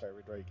 Rodriguez. I'm sorry,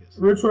 Rodriguez.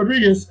 Rich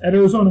Rodriguez at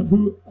Arizona,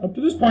 who up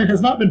to this point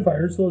has not been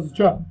fired, still has his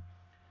job.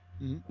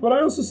 Mm-hmm. But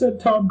I also said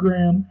Todd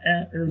Graham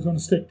at Arizona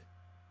State.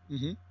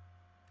 Mm-hmm.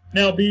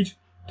 Now, Beach,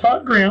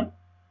 Todd Graham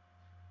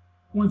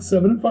went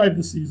 7-5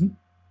 this season,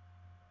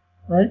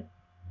 right?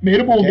 Made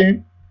a bowl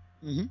game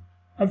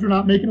after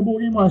not making a bowl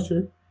game last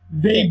year.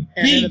 And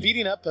in the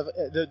beating up of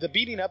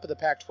the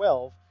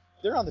Pac-12,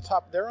 they're on the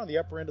top. They're on the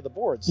upper end of the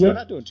board, so they're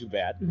not doing too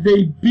bad.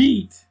 They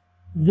beat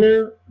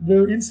their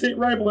in-state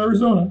rival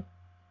Arizona,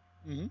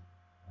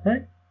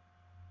 right?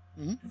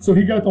 Mm-hmm. So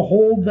he got to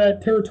hold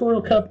that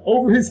territorial cup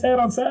over his head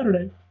on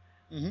Saturday,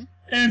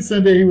 and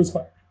Sunday he was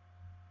fired.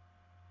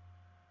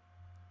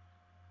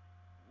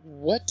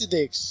 What did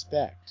they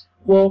expect?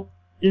 Well,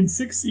 in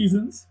 6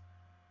 seasons,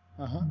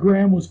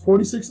 Graham was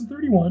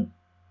 46-31.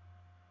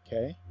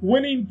 Okay.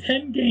 Winning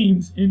 10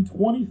 games in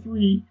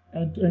 2013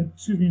 and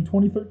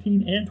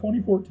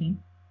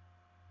 2014.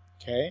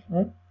 Okay.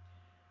 Right.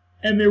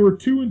 And they were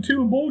 2-2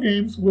 in bowl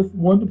games with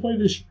 1 to play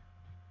this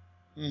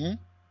year.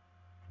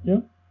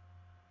 Yeah.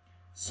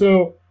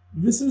 So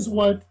this is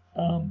what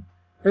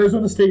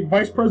Arizona State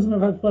Vice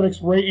President of Athletics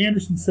Ray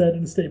Anderson said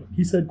in a statement.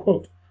 He said,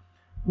 quote,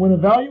 "When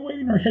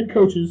evaluating our head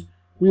coaches,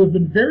 we have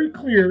been very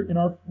clear in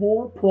our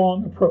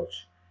 4-prong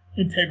approach: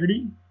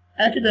 integrity,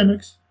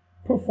 academics,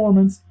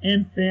 performance,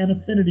 and fan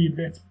affinity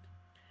advancement.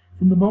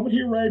 From the moment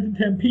he arrived in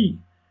Tempe,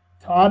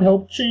 Todd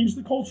helped change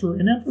the culture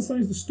and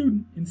emphasize the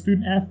student and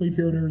student-athlete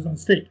here at Arizona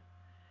State,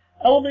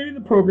 elevating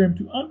the program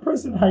to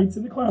unprecedented heights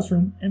in the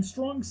classroom and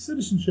strong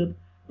citizenship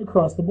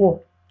across the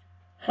board.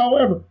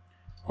 However,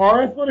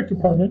 our athletic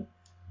department,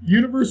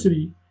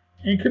 university,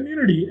 and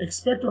community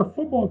expect our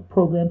football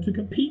program to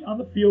compete on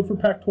the field for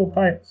Pac-12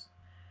 titles,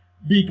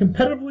 be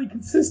competitively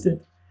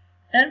consistent,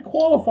 and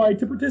qualified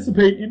to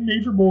participate in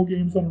major bowl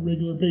games on a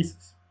regular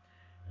basis.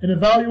 In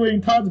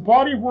evaluating Todd's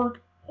body of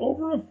work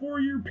over a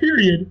 4-year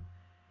period,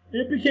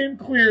 it became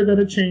clear that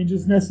a change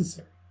is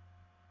necessary."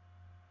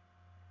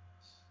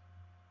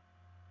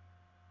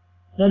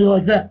 How do you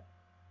like that?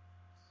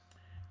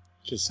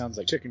 Just sounds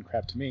like chicken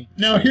crap to me.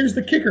 Now, here's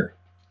the kicker.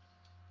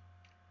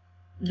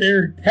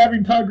 They're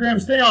having Todd Graham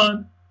stay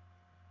on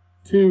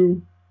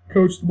to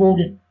coach the bowl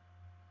game.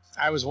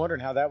 I was wondering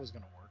how that was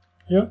going to work.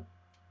 Yep.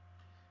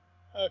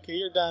 Okay,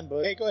 you're done,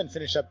 but hey, go ahead and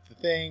finish up the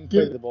thing,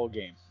 play the bowl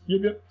game.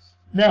 Yep.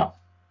 Now,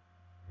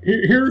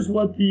 here's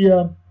what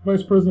the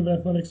Vice President of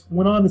Athletics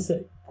went on to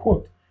say.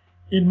 Quote,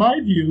 "In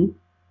my view,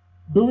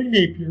 Billy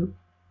Napier,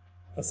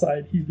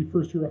 aside, he's the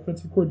first-year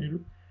offensive coordinator,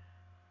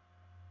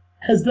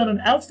 has done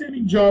an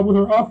outstanding job with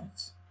our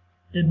offense.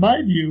 In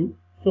my view,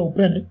 Phil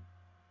Bennett,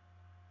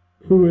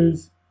 who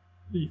is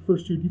the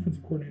first-year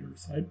defensive coordinator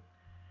aside,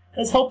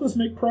 has helped us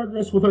make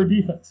progress with our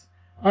defense.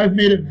 I've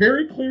made it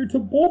very clear to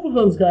both of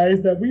those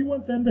guys that we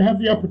want them to have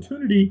the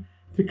opportunity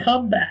to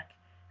come back.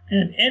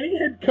 And any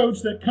head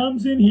coach that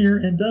comes in here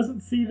and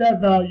doesn't see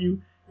that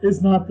value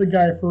is not the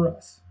guy for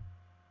us."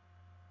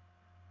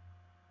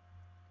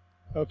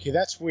 Okay,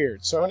 that's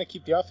weird. So I want to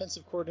keep the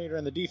offensive coordinator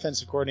and the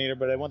defensive coordinator,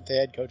 but I want the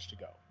head coach to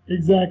go.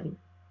 Exactly.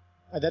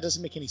 That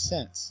doesn't make any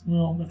sense.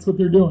 Well, that's what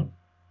they're doing.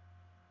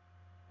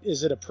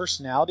 Is it a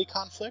personality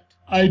conflict?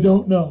 I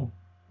don't know,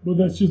 but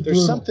that's just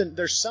brutal.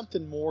 There's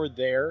something more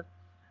there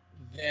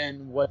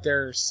than what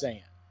they're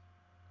saying.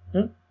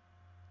 Yeah.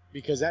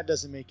 Because that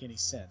doesn't make any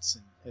sense.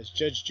 And as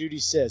Judge Judy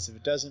says, if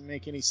it doesn't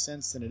make any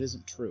sense, then it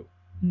isn't true.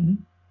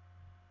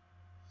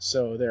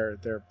 So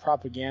they're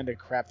propaganda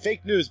crap.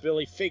 Fake news,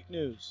 Billy. Fake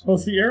news. Well,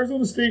 see,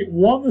 Arizona State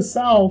won the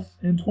South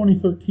in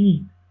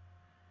 2013.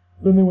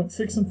 Then they went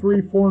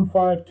 6-3,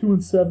 4-5,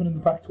 2-7 in the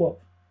Pac-12.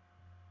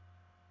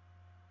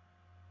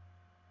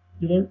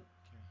 You there?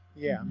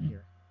 Yeah, I'm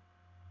here.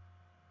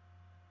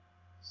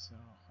 So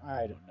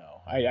I don't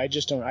know. I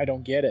just don't. I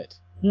don't get it.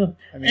 Yeah.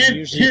 I mean,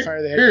 usually you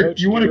fire the head coach.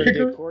 You want a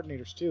kicker?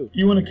 Coordinators too.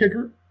 You want a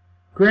kicker?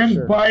 Graham's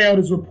buyout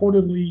is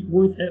reportedly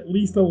worth at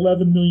least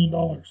 $11 million.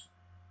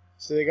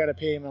 So they got to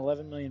pay him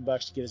 $11 million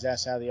to get his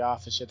ass out of the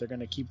office. Yet they're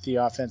going to keep the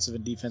offensive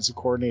and defensive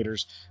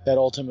coordinators that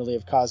ultimately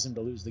have caused him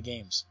to lose the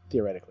games,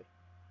 theoretically.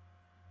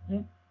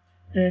 Yeah.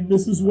 And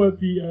this is what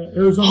the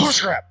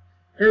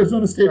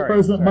Arizona State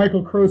President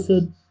Michael Crow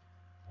said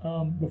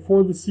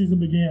before the season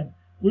began.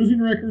 "Losing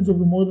records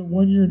over more than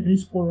 1 year in any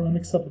sport are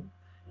unacceptable.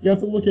 You have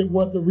to look at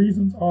what the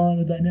reasons are and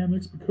the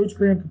dynamics, but Coach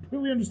Graham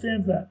completely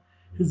understands that.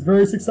 His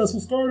very successful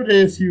start at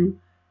ASU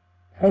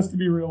has to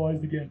be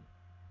realized again."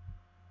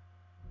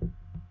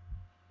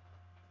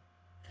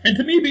 And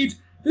to me, Beach,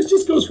 this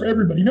just goes for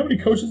everybody. You know how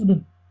many coaches have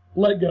been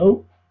let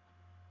go?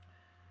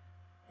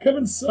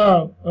 Kevin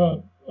Sumlin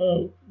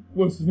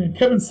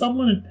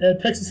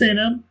at Texas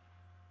A&M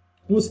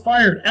was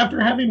fired after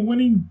having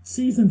winning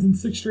seasons in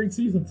 6 straight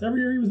seasons.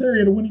 Every year he was there, he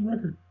had a winning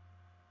record.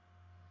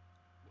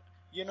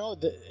 You know,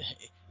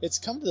 it's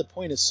come to the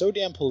point it's so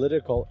damn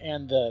political,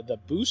 and the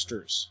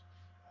boosters,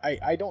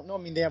 I don't know. I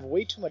mean, they have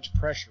way too much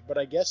pressure, but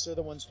I guess they're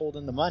the ones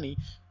holding the money.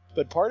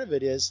 But part of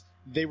it is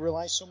they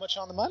rely so much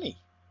on the money.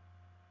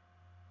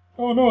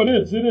 Oh no, it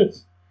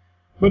is.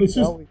 But it's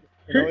just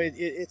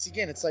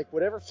it's like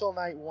whatever Phil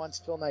Knight wants,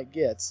 Phil Knight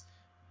gets,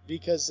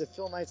 because if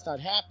Phil Knight's not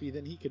happy,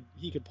 then he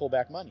could pull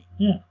back money.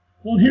 Yeah.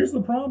 Well, here's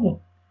the problem.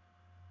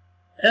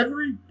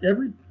 Every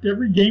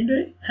game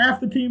day,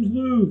 half the teams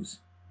lose.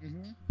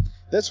 Mm-hmm.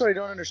 That's what I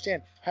don't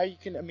understand. How you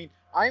can? I mean,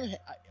 I'm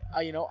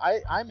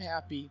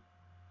happy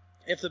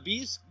if the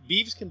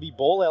Beavs can be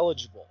bowl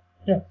eligible.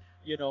 Yeah.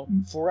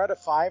 4 out of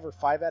 5 or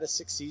 5 out of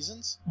 6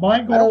 seasons.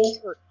 My goal. I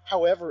don't care,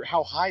 however,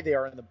 how high they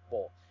are in the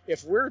bowl.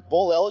 If we're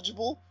bowl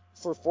eligible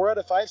for 4 out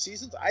of 5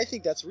 seasons, I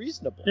think that's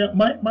reasonable. Yeah.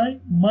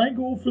 My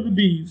goal for the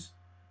Beavs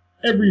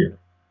every year: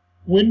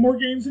 win more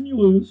games than you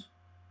lose.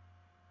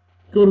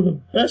 Go to the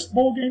best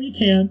bowl game you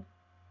can,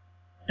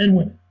 and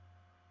win it.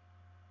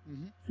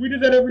 Mm-hmm. If we did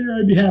that every year,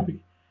 I'd be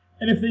happy.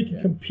 And if they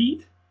can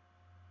compete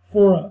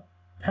for a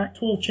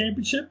Pac-12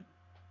 championship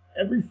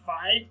every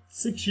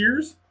 5-6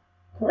 years,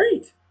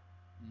 great.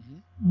 Mm-hmm.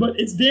 But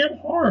it's damn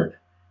hard.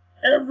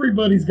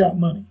 Everybody's got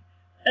money.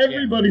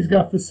 Everybody's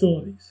got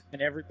facilities.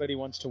 And everybody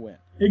wants to win.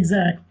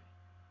 Exactly.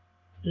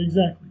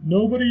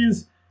 Nobody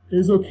is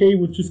okay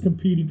with just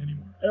competing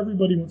anymore.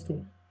 Everybody wants to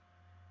win.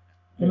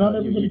 And not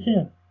everybody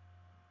can.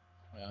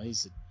 Well,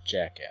 he's a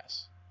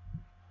jackass.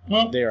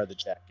 Well, they are the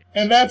jackass.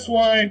 And that's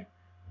why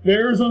the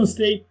Arizona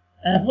State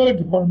Athletic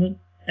Department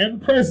and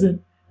the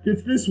president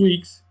gets this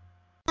week's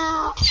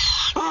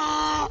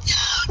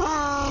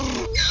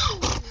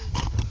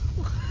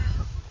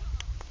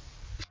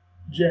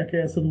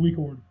Jackass of the Week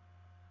award.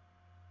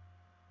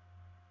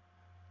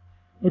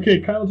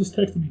 Okay, Kyle just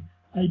texted me.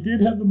 I did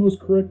have the most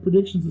correct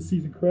predictions this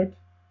season, correct?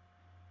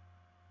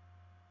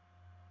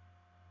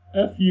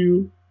 F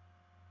you,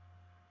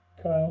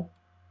 Kyle.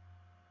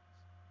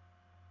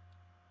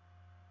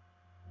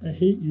 I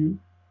hate you.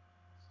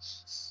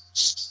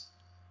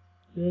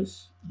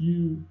 Yes,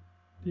 you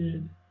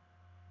did,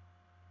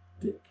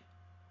 Dick.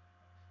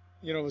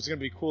 What's going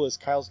to be cool is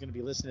Kyle's going to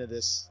be listening to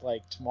this,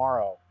 like,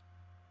 tomorrow,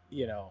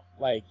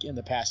 like, in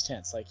the past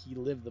tense. Like, he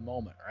lived the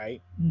moment,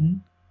 right? Mm-hmm.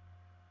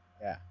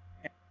 Yeah.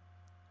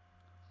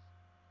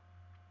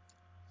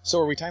 So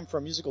are we time for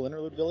a musical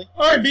interlude, Billy?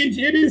 All right, Beach,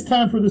 it is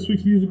time for this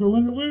week's musical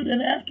interlude.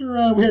 And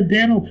after we had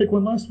Dano pick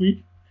one last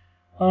week,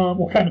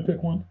 kind of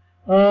pick one,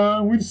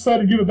 we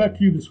decided to give it back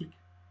to you this week.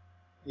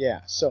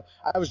 Yeah, so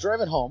I was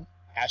driving home,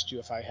 asked you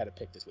if I had a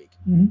pick this week,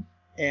 mm-hmm.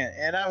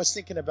 and I was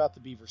thinking about the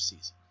Beaver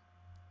season.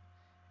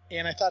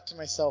 And I thought to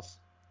myself,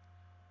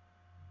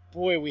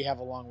 boy, we have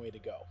a long way to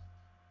go.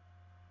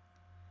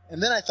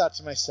 And then I thought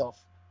to myself,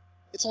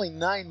 it's only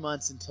 9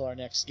 months until our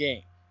next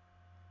game,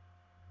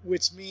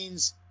 which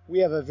means we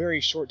have a very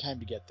short time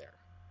to get there.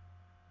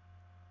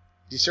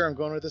 Do you see where I'm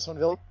going with this one,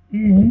 Billy?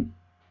 Mm-hmm.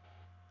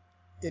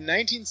 In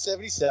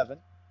 1977,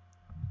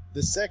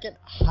 the second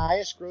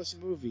highest grossing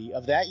movie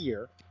of that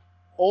year,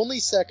 only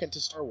second to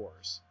Star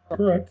Wars,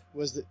 correct,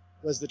 was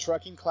the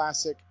trucking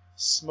classic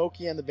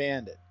Smokey and the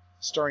Bandit,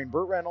 starring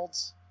Burt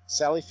Reynolds,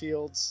 Sally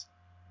Fields,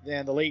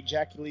 and the late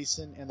Jackie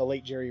Gleason and the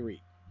late Jerry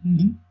Reed.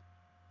 Mm-hmm.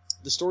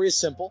 The story is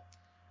simple.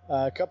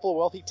 A couple of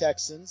wealthy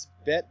Texans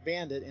bet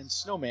Bandit and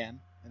Snowman,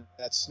 and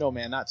that's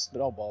Snowman, not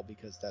Snowball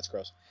because that's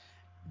gross,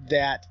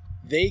 that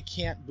they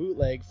can't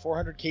bootleg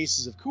 400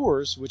 cases of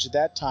Coors, which at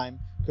that time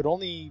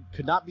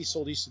could not be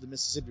sold east of the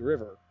Mississippi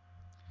River.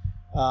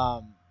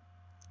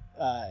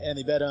 And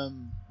they bet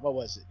him, what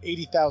was it,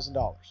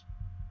 $80,000.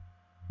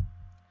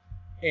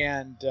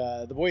 And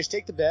the boys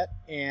take the bet,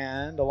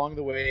 and along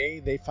the way,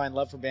 they find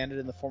love for Bandit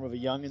in the form of a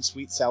young and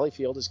sweet Sally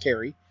Field as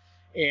Carrie,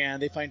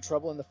 and they find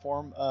trouble in the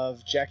form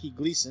of Jackie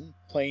Gleason,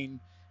 playing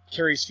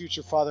Carrie's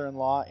future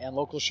father-in-law and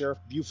local sheriff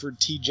Buford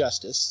T.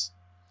 Justice.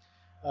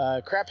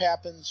 Crap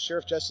happens.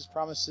 Sheriff Justice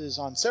promises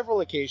on several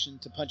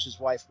occasions to punch his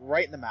wife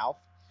right in the mouth,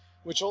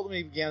 which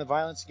ultimately began the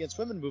violence against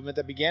women movement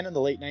that began in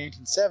the late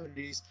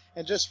 1970s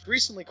and just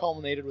recently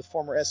culminated with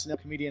former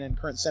SNL comedian and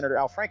current Senator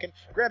Al Franken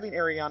grabbing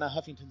Ariana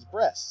Huffington's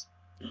breasts.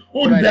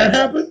 Oh, did that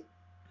happen?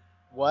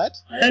 What?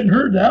 I hadn't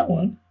heard that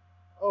one.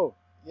 Oh,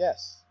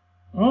 yes.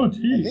 Oh,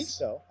 geez.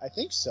 I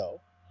think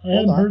so. I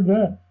hadn't heard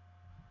that.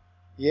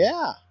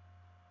 Yeah.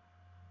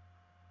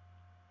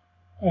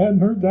 I hadn't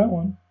heard that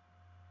one.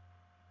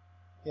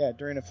 Yeah,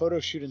 during a photo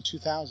shoot in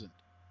 2000.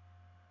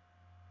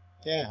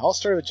 Yeah, all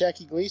started with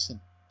Jackie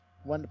Gleason.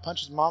 Wanted to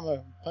punch his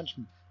mama, punch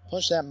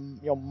that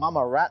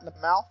mama right in the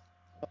mouth,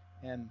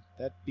 and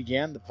that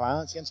began the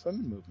violence against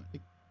women movement.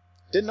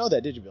 Didn't know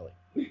that, did you, Billy?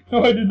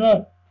 No, I did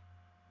not.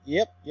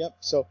 Yep.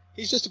 So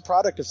he's just a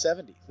product of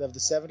the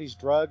 70s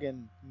drug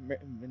and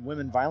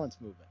women violence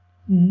movement.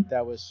 Mm-hmm.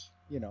 That was,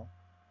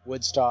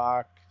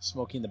 Woodstock,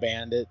 Smokey and the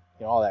Bandit,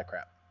 all that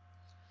crap.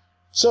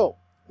 So,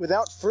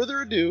 without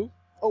further ado,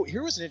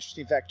 here was an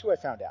interesting fact, too, I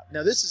found out.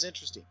 Now, this is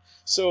interesting.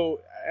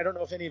 So, I don't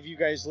know if any of you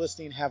guys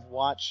listening have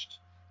watched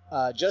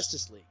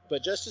Justice League,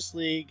 but Justice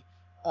League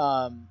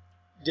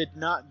did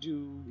not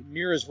do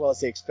near as well as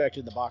they expected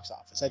in the box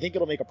office. I think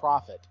it'll make a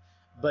profit,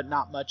 but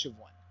not much of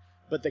one.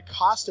 But the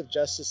cost of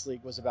Justice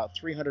League was about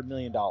 $300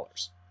 million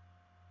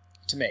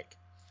to make.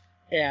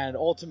 And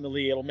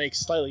ultimately, it'll make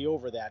slightly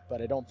over that,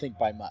 but I don't think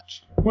by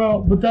much. Well,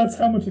 but that's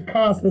how much it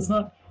costs. That's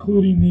not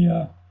including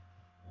the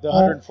the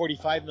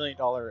 $145 million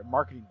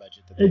marketing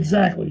budget. That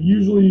exactly. have.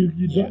 Usually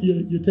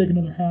you take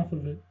another half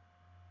of it.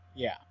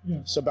 Yeah.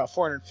 Yeah. So about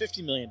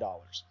 $450 million.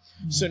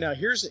 Mm-hmm. So now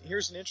here's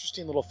an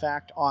interesting little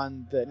fact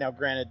on the. Now,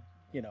 granted,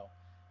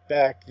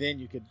 back then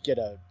you could get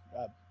a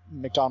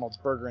McDonald's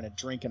burger and a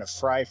drink and a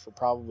fry for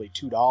probably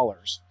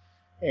 $2,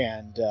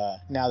 and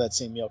now that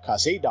same meal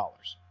costs $8.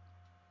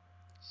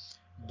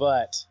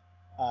 But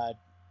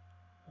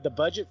the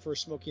budget for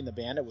Smokey and the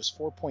Bandit was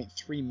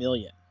 $4.3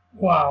 million.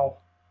 Wow.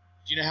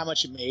 Do you know how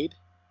much it made?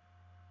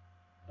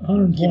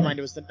 120. Keep in mind,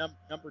 it was the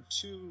number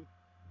 2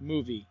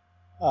 movie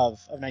of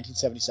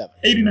 1977.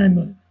 89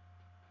 million.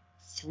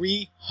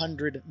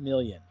 300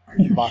 million Are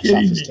you box kidding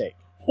office me? take.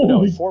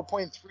 Holy. No,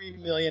 4.3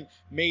 million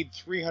made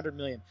 300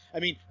 million. I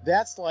mean,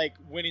 that's like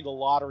winning the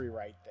lottery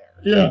right there.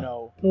 Yeah,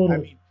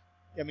 totally.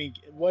 I mean,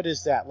 what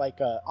is that? Like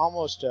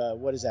almost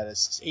what is that? A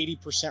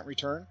 80%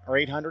 return or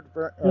 800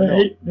 or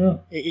yeah,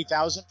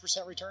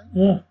 8,000% return?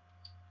 Yeah.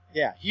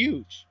 Yeah,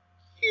 huge.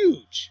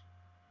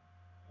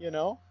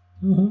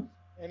 Mm-hmm.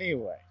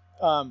 Anyway,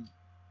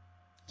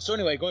 so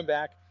anyway, going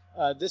back,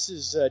 this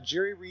is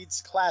Jerry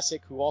Reed's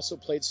classic, who also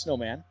played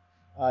Snowman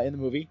in the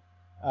movie,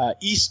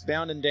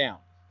 Eastbound and Down.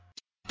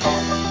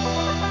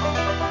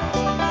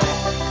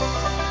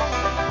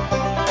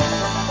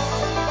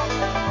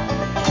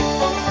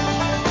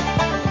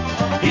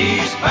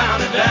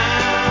 Eastbound and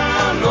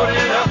down,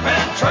 loaded up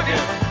and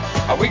trucking.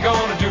 Are we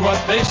gonna do what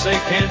they say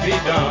can't be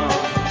done?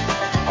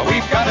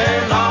 We've got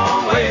a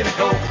long way to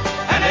go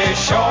and a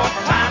short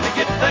time to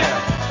get there.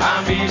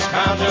 I'm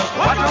eastbound, just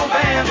watch old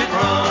Bandit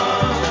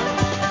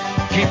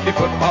run. Keep your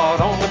foot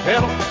hard on the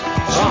pedal,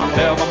 son,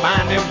 never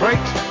mind them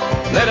brakes.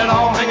 Let it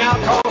all hang out,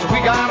 cause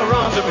we got a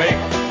run to make.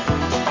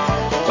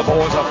 The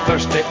boys are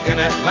thirsty in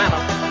Atlanta,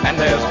 and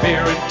there's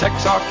beer in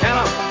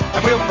Texarkana,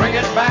 and we'll bring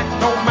it back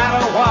no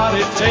matter what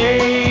it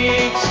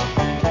takes.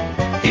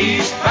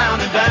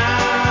 Eastbound and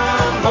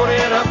down,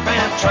 loaded up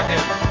and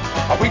trucking.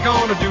 Are we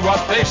gonna do what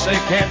they say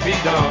can't be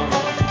done?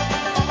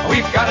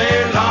 We've got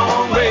a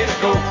long way to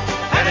go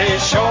and a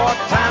short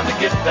time to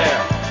get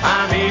there.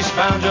 I'm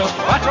eastbound, just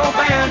watch old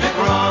Bandit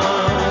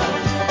run.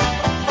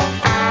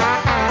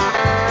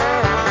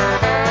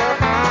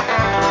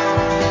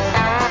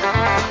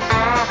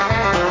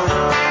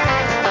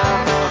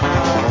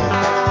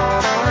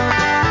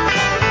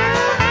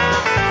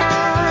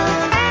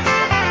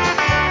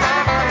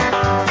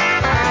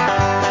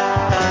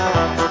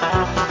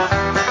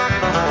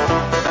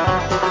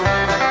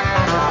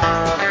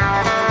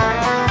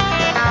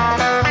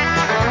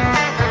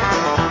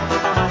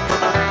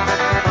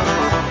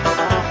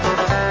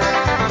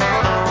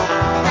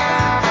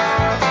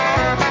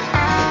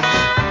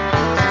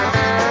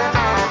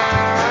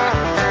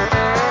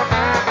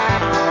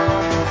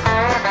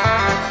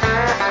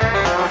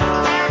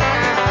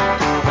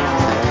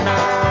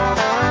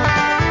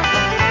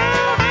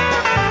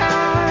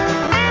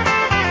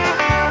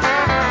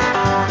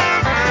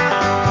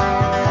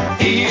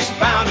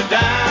 Eastbound and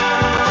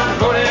down,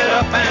 loaded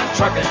up and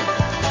trucking.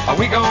 Are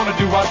we gonna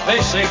do what they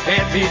say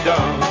can't be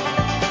done?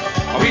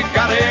 We've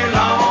got a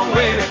long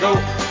way to go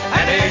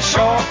and a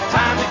short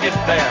time to get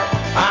there.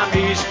 I'm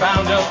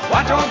eastbound, just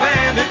watch old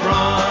Bandit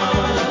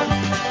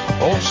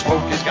run. Old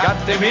Smokey's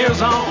got them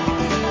ears on,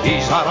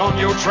 he's hot on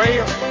your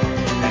trail,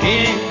 and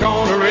he ain't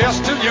gonna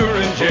rest till you're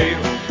in jail.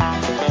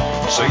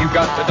 So you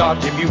got to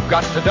dodge him, you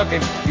got to duck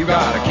him, you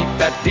gotta keep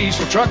that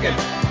diesel trucking.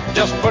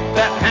 Just put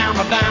that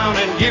hammer down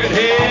and give it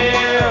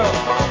hell.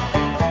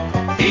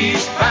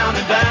 Eastbound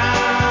and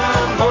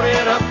down,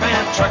 loaded up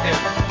and trucking.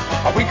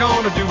 Are we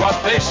gonna do what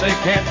they say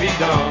can't be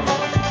done?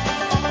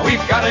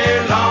 We've got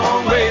a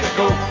long way to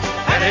go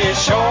and a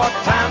short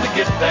time to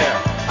get there.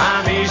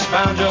 I'm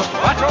eastbound, just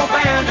watch old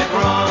Bandit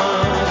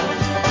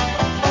run.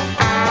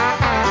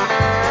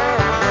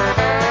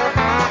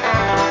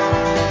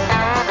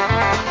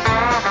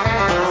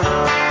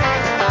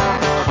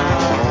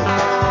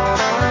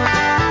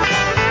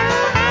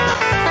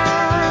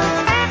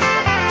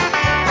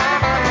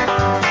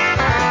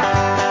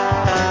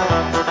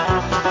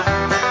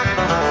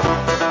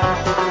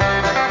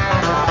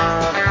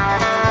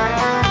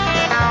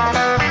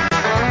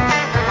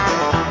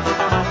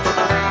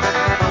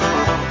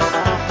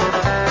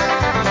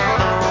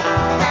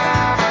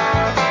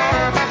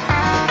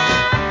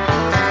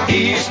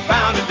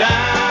 Eastbound and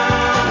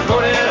down,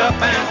 loaded up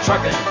and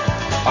trucking.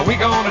 Are we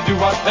gonna do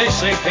what they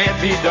say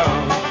can't be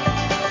done?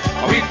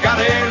 We've got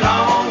a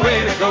long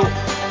way to go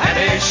and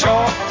a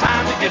short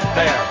time to get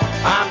there.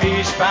 I'm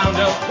eastbound,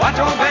 just watch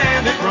old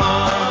Bandit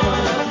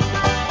run.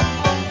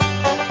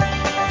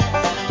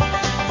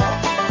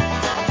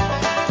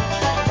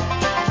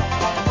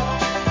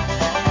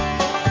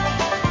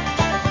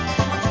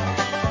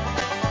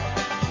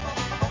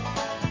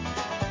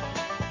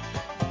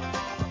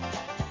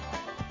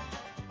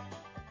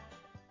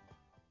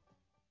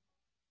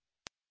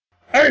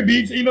 All right,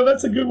 Beeks,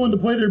 that's a good one to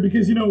play there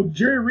because,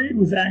 Jerry Reed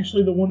was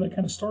actually the one that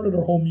kind of started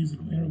our whole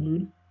musical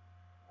interlude.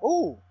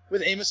 Oh,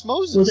 with Amos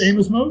Moses. With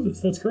Amos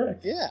Moses, that's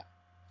correct. Yeah.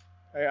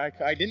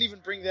 I didn't even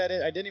bring that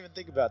in. I didn't even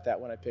think about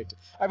that when I picked it.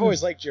 I've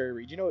always liked Jerry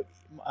Reed.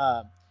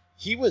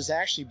 He was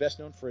actually best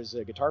known for his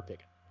guitar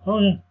picking. Oh,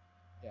 yeah.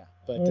 Yeah,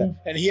 but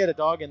and he had a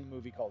dog in the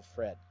movie called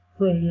Fred.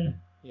 Fred, yeah.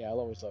 Yeah, I'll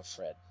always love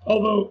Fred.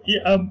 Although,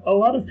 a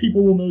lot of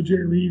people will know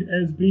Jerry Reed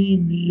as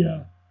being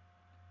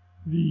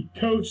the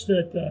coach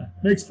that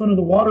makes fun of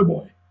the water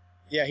boy.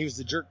 Yeah, he was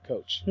the jerk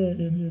coach.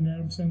 In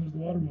Adam Sandler's The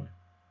Water Boy.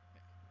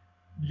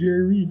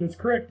 Jerry Reed, that's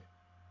correct.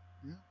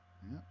 Yeah.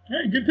 All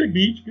right, good pick,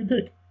 Beach. Good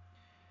pick.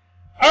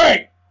 All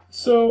right,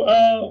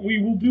 so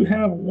we will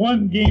have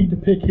one game to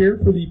pick here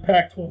for the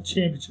Pac-12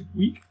 Championship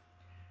Week.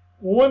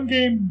 One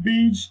game,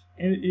 Beach,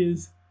 and it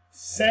is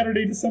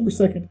Saturday, December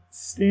 2nd,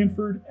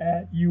 Stanford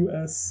at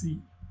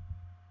USC.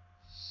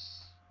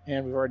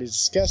 And we've already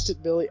discussed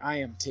it, Billy. I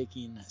am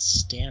taking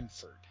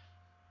Stanford.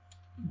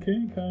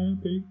 Okay, Kyle.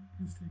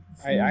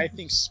 I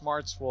think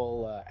smarts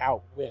will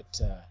outwit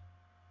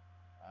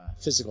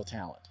physical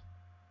talent.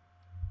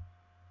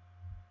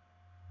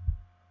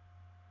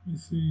 Let me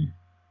see.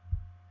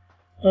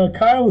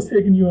 Kyle is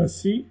taking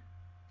USC.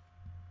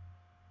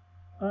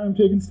 I'm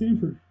taking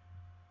Stanford.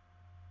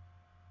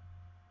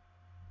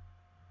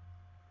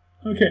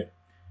 Okay.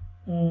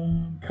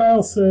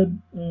 Kyle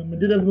said, I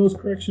did have the most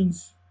correct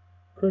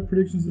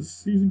predictions this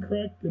season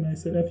correct. And I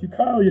said, F you,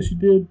 Kyle. Yes, you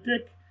did.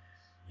 Dick.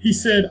 He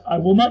said, I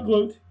will not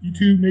gloat. You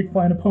two make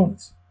fine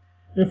opponents.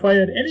 If I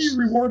had any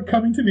reward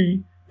coming to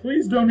me,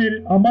 please donate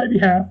it on my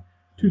behalf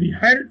to the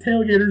Heinrich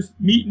Tailgaters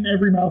Meat in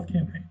Every Mouth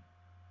campaign.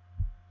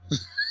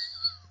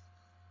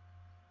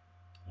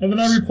 And then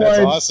I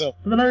replied, that's awesome.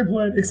 And then I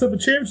replied, except the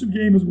championship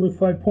game is worth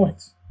 5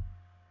 points.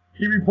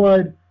 He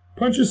replied,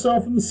 punch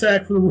yourself in the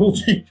sack for the rule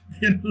change at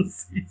the end of the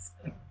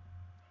season.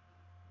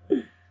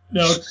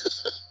 No.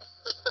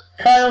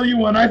 Kyle, you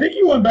won. I think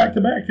you won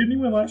back-to-back. Didn't you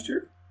win last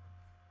year?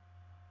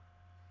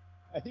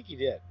 I think he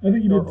did. I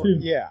think he did, too.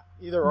 Yeah.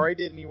 Either or he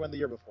did and he won the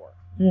year before.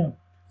 Yeah.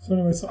 So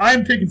anyway,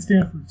 I'm taking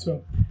Stanford.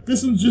 So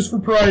this one's just for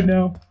pride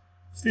now.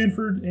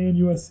 Stanford and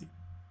USC.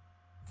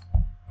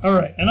 All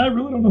right. And I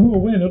really don't know who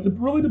will win. It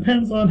really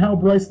depends on how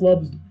Bryce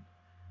Love is doing.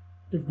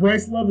 If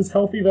Bryce Love is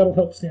healthy, that'll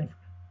help Stanford.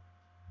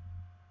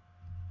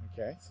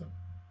 Okay. So,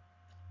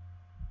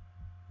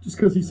 just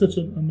because he's such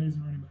an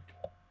amazing running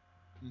back.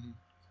 Mm-hmm.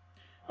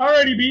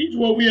 Alrighty, Beach.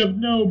 Well, we have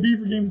no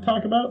Beaver game to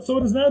talk about, so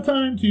it is now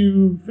time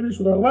to finish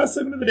with our last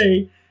segment of the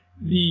day,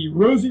 the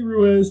Rosie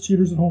Ruiz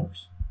Cheaters and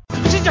Homers.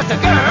 She's just a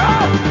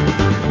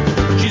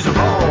girl. She's a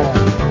ball.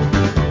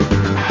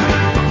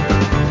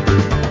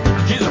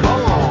 She's a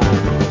ball.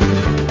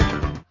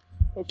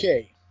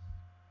 Okay.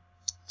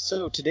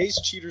 So today's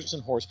Cheaters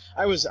and Horse.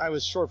 I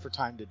was short for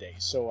time today,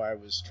 so I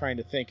was trying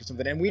to think of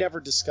something, and we never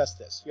discussed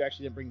this. You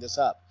actually didn't bring this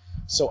up,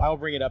 so I'll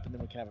bring it up, and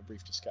then we can have a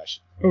brief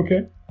discussion.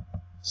 Okay.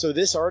 So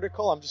this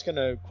article, I'm just going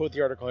to quote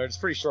the article here. It's a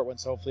pretty short one,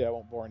 so hopefully I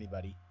won't bore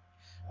anybody.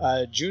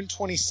 June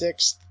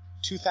 26th,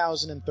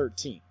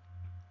 2013.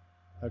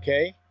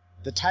 Okay?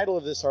 The title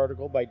of this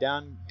article by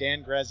Dan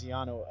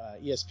Graziano,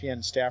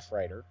 ESPN staff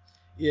writer,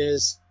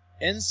 is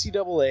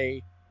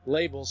NCAA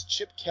labels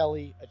Chip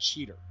Kelly a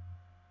cheater.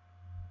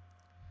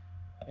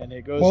 And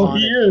it goes on.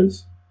 He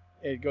is.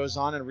 It goes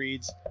on and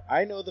reads,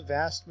 I know the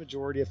vast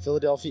majority of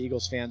Philadelphia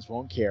Eagles fans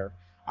won't care.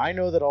 I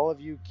know that all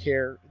you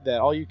care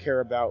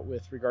about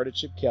with regard to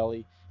Chip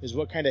Kelly is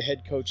what kind of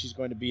head coach he's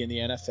going to be in the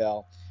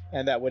NFL,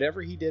 and that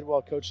whatever he did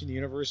while coaching the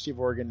University of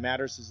Oregon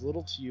matters as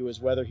little to you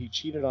as whether he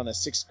cheated on a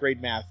 6th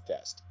grade math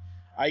test.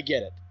 I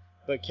get it,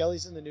 but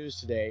Kelly's in the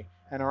news today,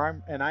 and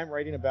I'm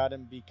writing about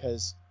him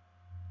because,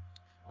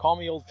 call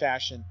me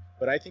old-fashioned,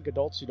 but I think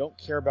adults who don't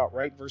care about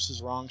right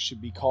versus wrong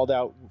should be called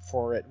out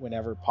for it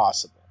whenever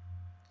possible.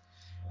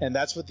 And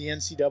that's what the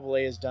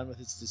NCAA has done with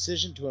its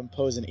decision to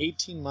impose an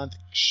 18-month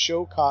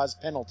show cause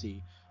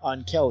penalty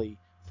on Kelly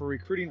for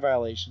recruiting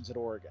violations at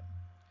Oregon.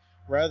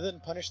 Rather than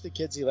punish the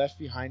kids he left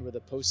behind with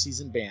a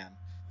postseason ban,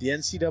 the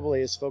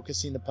NCAA is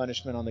focusing the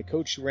punishment on the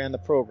coach who ran the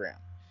program.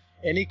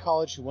 Any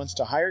college who wants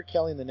to hire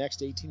Kelly in the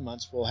next 18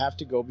 months will have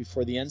to go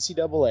before the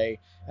NCAA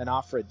and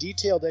offer a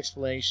detailed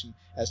explanation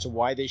as to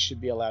why they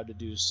should be allowed to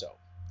do so.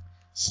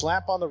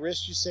 Slap on the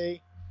wrist, you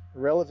say?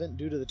 Irrelevant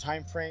due to the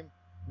time frame?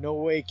 No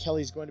way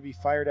Kelly's going to be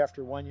fired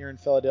after 1 year in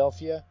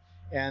Philadelphia,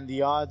 and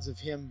the odds of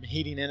him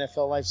hating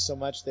NFL life so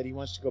much that he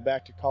wants to go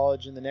back to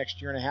college in the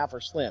next year and a half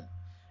are slim,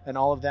 and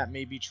all of that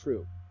may be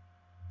true.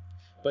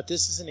 But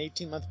this is an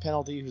 18-month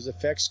penalty whose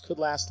effects could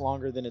last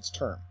longer than its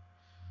term.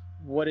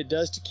 What it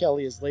does to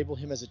Kelly is label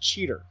him as a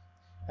cheater,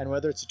 and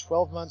whether it's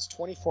 12 months,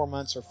 24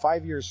 months, or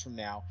 5 years from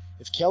now,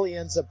 if Kelly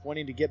ends up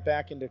wanting to get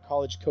back into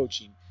college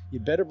coaching, you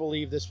better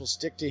believe this will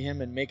stick to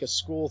him and make a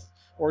school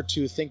or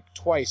two think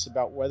twice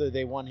about whether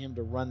they want him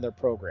to run their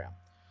program.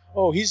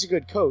 Oh, he's a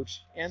good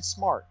coach and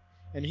smart,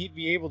 and he'd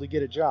be able to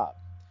get a job.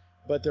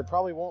 But there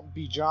probably won't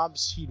be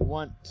jobs he'd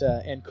want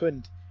and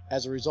couldn't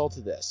as a result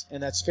of this,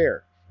 and that's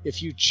fair.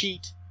 If you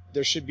cheat,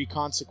 there should be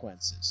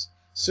consequences.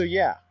 So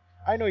yeah,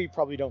 I know you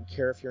probably don't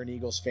care if you're an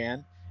Eagles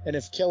fan, and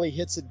if Kelly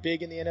hits it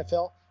big in the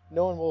NFL,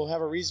 no one will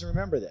have a reason to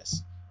remember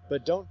this.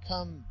 But don't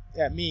come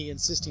at me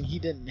insisting he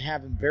didn't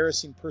have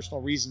embarrassing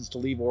personal reasons to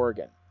leave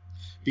Oregon,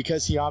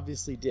 because he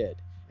obviously did.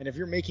 And if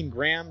you're making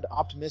grand,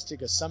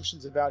 optimistic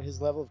assumptions about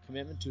his level of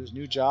commitment to his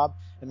new job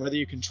and whether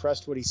you can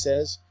trust what he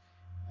says,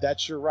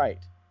 that's your right.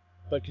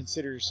 But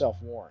consider yourself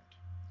warned.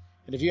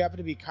 And if you happen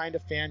to be kind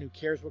of fan who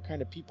cares what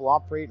kind of people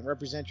operate and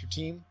represent your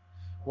team,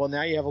 well,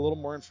 now you have a little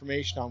more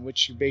information on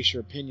which you base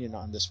your opinion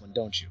on this one,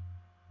 don't you?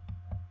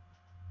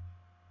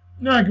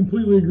 No, I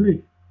completely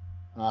agree.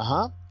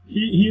 Uh-huh.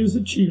 He is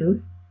a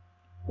cheater.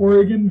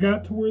 Oregon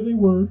got to where they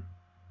were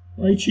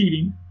by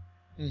cheating.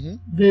 Mm-hmm.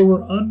 They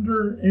were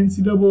under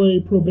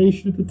NCAA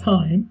probation at the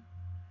time.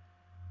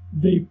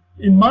 They,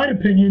 in my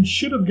opinion,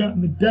 should have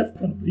gotten the death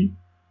penalty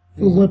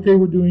for what they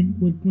were doing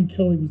when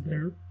Kelly was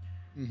there.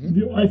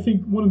 Mm-hmm. I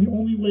think one of the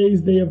only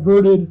ways they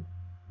averted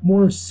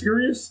more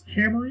serious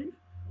hammering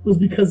was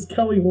because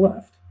Kelly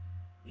left.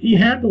 He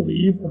had to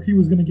leave or he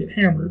was going to get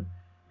hammered,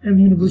 and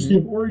the University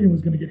of Oregon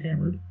was going to get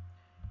hammered.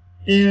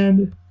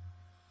 And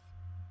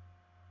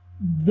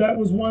that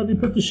was why they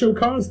put the show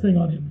cause thing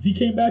on him. If he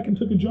came back and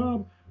took a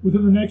job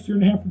within the next year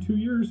and a half or 2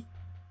 years,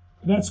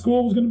 that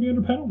school was going to be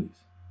under penalties.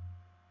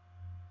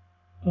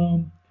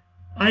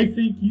 I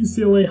think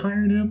UCLA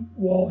hiring him,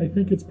 while I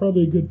think it's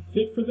probably a good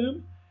fit for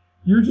them,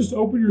 you're just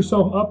opening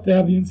yourself up to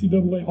have the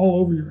NCAA all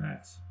over your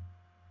ass.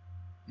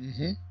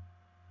 Mm-hmm.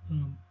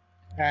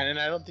 And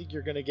I don't think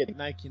you're going to get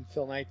Nike and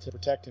Phil Knight to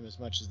protect him as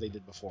much as they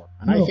did before.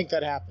 And No. I think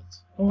that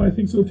happens. Oh, I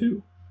think so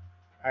too.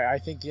 I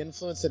think the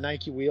influence that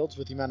Nike wields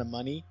with the amount of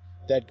money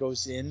that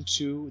goes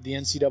into the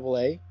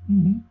NCAA,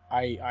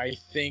 I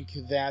think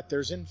that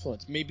there's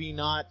influence. Maybe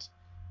not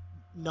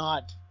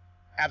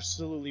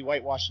absolutely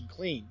whitewashed and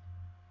clean,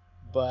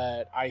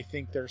 but I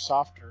think they're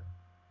softer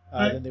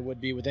than they would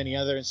be with any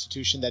other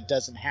institution that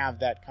doesn't have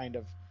that kind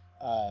of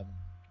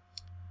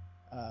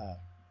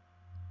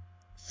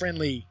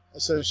friendly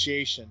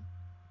association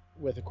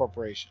with a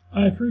corporation.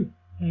 I agree.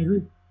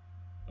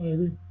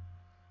 And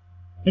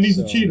he's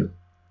a cheater.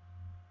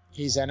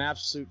 He's an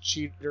absolute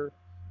cheater,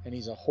 and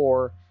he's a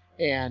whore.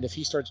 And if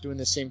he starts doing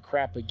the same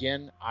crap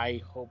again,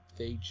 I hope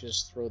they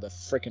just throw the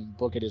frickin'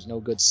 book at his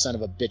no-good son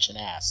of a bitch and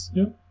ass.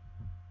 Yep.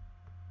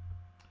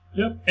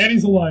 And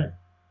he's a liar.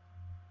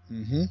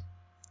 Mm-hmm.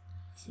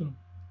 So.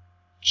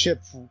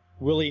 Chip,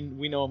 Willie,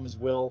 we know him as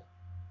Will.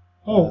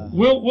 Oh,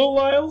 Will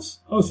Lyles?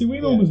 Oh, see, we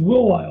know him as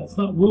Will Lyles,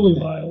 not Willie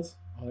Lyles.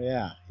 Oh,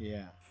 yeah.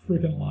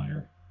 Freaking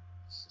liar.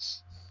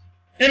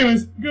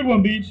 Anyways, good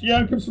one, Beach. Yeah,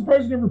 I'm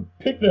surprised you never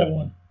picked that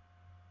one.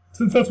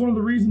 Since that's one of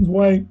the reasons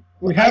why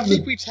we have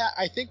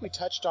I think we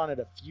touched on it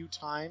a few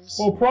times.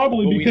 Well,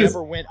 probably but because... we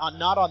never went on,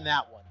 not on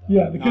that one. Though.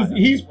 Yeah, because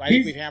I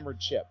think we've hammered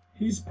Chip.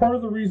 He's part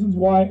of the reasons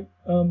why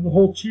the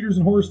whole cheaters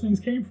and whores things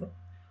came from.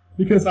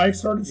 Because I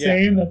started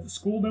saying that the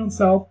school down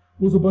south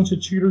was a bunch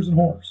of cheaters and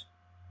whores.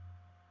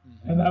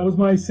 And that was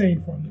my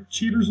saying for them. They're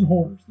cheaters and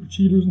whores. They're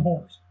cheaters and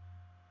whores.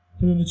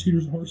 And then the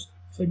cheaters and whores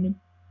segment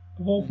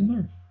evolved from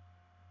there.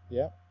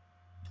 Yeah.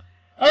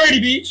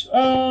 Alrighty, Beach.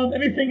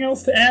 Anything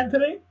else to add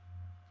today?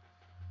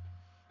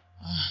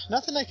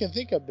 Nothing I can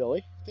think of,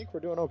 Billy. I think we're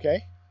doing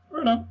okay.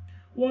 Right on.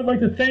 Well, I'd like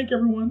to thank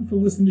everyone for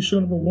listening to show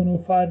number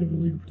 105 of the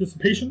League of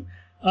Participation.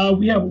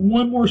 We have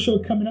one more show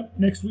coming up.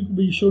 Next week will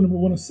be show number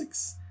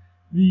 106.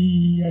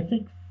 The, I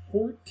think,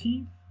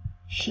 14th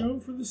show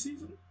for the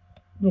season?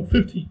 No,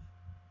 15th.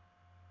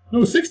 No,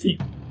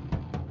 16th.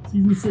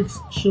 Season 6,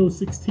 show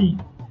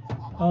 16.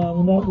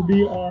 And that will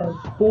be our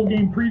bowl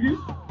game preview.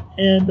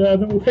 And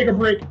then we'll take a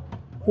break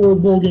for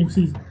the bowl game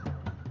season.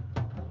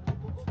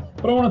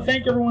 But I want to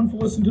thank everyone for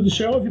listening to the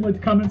show. If you'd like to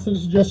comment, send a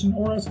suggestion,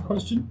 or ask a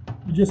question,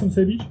 did you have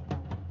something to say, Beach?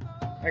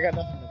 I got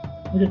nothing.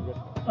 Okay.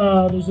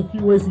 There's a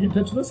few ways to get in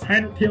touch with us.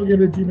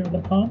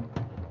 HeinrichTailgater@gmail.com,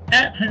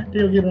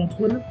 @HeinrichTailgater on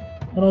Twitter,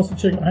 and also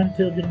check out Heinrich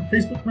Tailgater on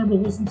Facebook. Remember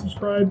to listen,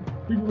 subscribe,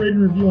 leave a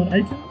rating and review on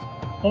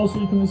iTunes. Also,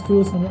 you can listen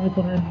to us on your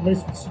iPhone or Android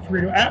device with the Stitcher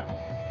Radio app.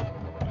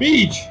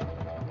 Beach!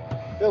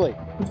 Billy.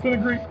 It's been a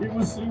great... It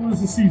was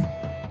a season.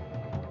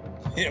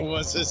 It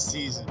was a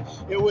season.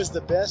 It was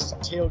the best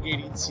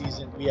tailgating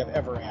season we have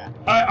ever had.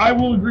 I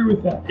will agree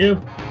with that.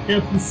 If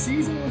the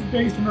season was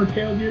based on our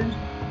tailgaters,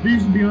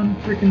 these would be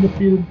unfreaking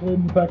defeated and played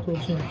in the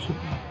Pac-12 championship.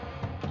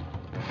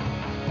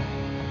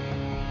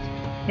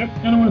 Yep,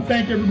 and I want to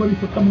thank everybody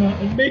for coming out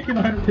and making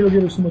the Heinrich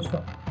Tailgater so much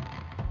fun.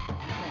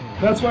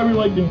 That's why we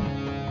like doing it.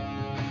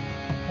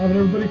 Having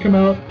everybody come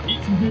out,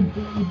 eat some good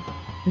food,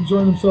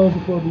 enjoy themselves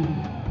before we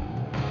begin.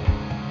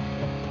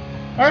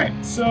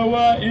 Alright, so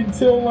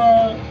until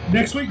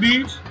next week,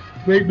 Bees,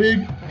 great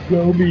big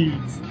go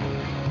Bees.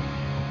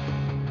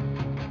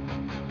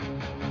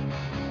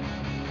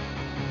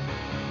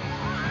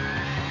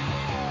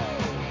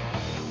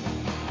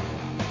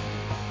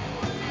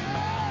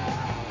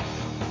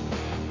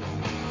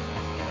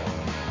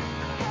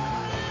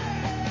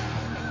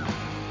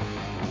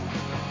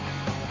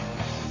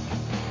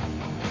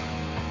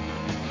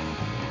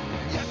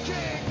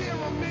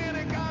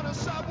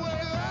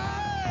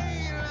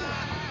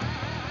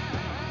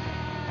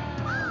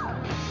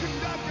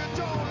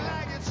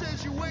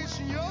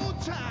 Your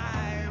time.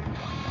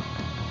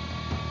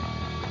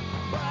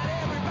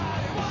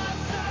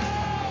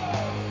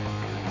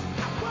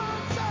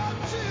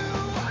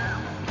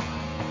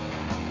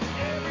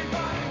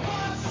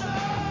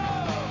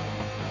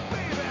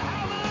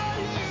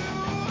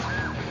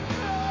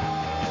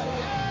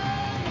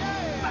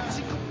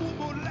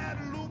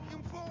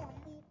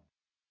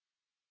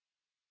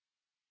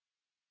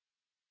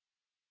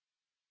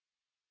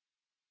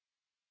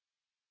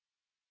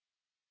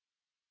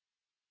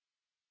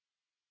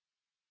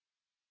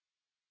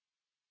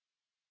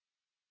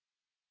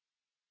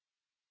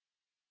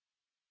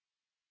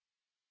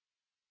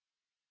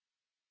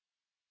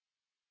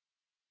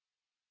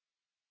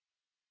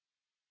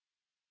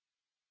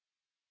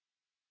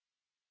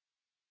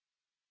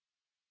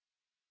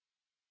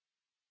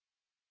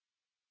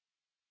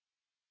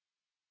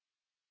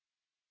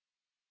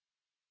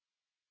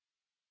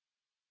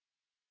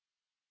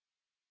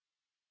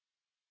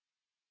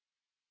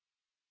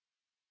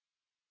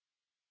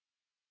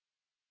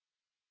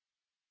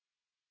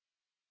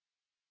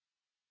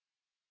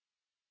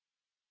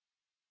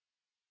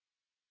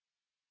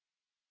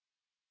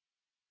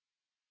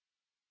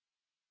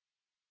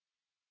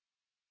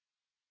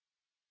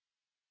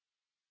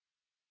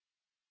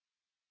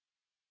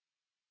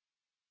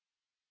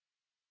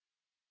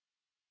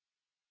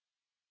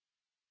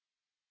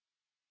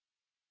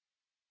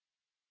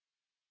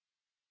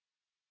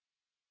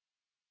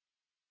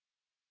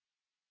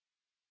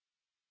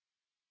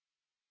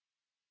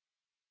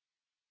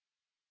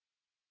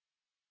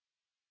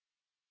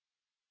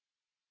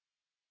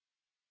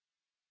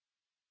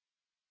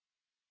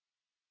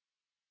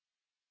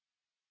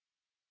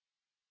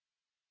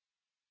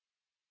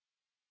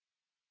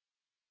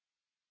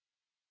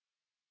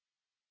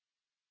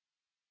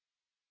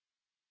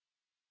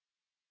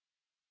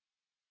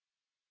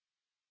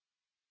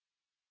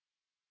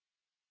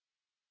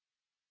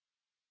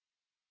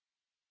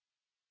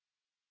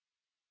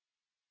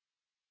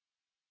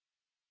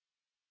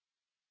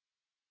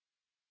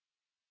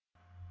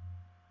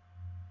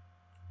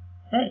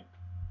 All right.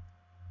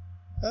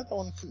 That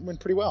one went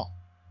pretty well.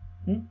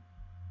 Yeah.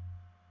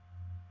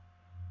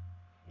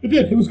 It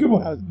did. It was a good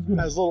one. I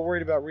was a little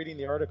worried about reading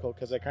the article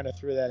because I kind of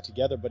threw that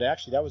together, but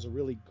actually that was a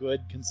really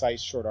good,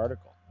 concise, short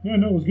article. Yeah,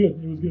 no, it was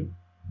good. It was good.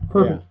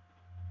 Perfect.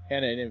 Yeah.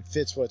 And it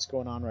fits what's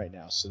going on right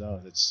now. So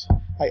no,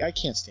 I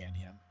can't stand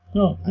him.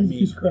 No, he's a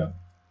piece of crap.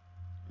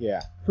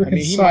 Yeah.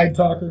 Freaking side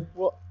talker.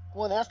 Well,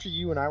 and after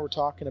you and I were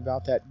talking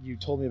about that, you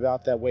told me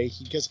about that way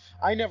because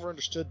I never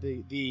understood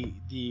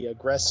the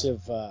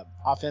aggressive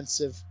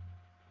offensive,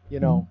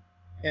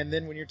 And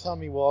then when you're telling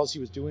me, well, all he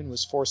was doing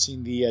was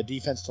forcing the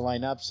defense to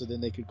line up so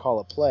then they could call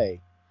a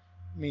play.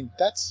 I mean,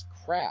 that's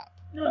crap.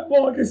 Yeah,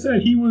 well, like I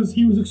said, he was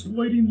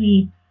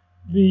exploiting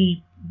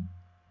the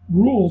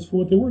rules for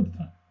what they were at the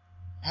time.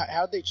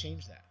 How'd they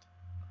change that?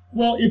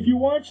 Well, if you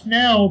watch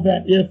now,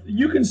 that if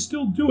you can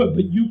still do it,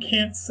 but you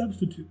can't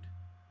substitute,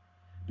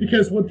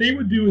 because what they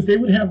would do is they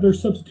would have their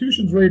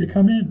substitutions ready to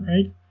come in,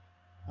 right?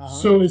 Uh-huh.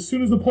 So as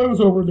soon as the play was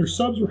over, their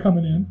subs were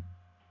coming in,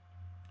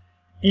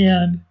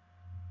 and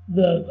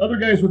the other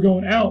guys were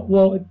going out.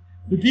 Well,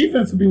 the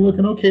defense would be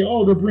looking, okay,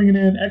 they're bringing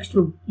in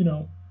extra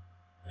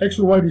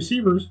wide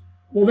receivers.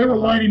 Well, they were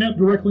lining up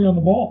directly on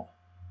the ball,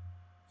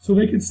 so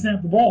they could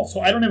snap the ball. So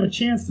I don't have a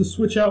chance to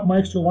switch out my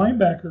extra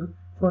linebacker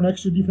for an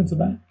extra defensive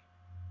back,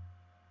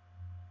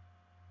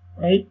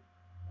 right?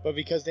 But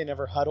because they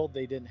never huddled,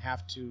 they didn't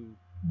have to.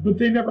 But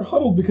they never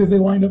huddled because they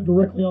lined up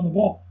directly on the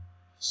ball.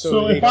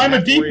 So if I'm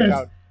a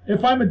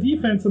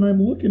defense and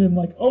I'm looking and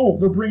like,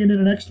 they're bringing in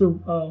an extra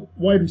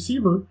wide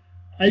receiver,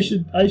 I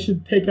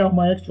should take out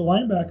my extra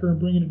linebacker and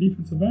bring in a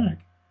defensive back.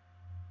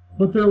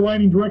 But they're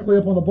lining directly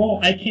up on the ball.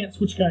 I can't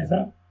switch guys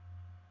out.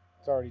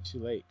 It's already too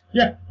late.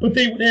 Yeah, but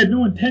they had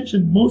no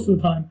intention most of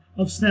the time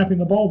of snapping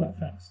the ball that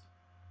fast.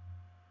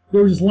 They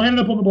were just lining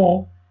up on the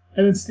ball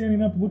and then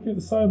standing up, looking at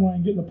the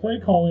sideline, getting the play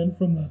call in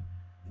from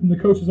the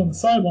coaches on the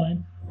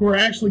sideline, who are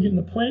actually getting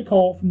the play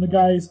call from the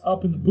guys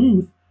up in the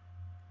booth,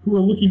 who are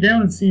looking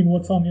down and seeing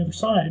what's on the other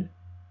side.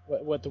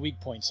 What the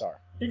weak points are.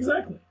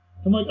 Exactly.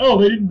 I'm like,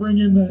 they didn't bring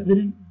in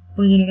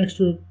an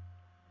extra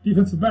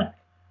defensive back.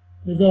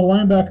 They've got a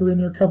linebacker in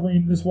there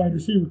covering this wide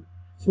receiver,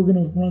 so we're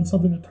going to run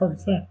something that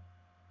targets that.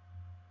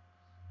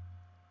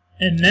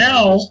 And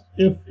now,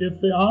 if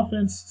the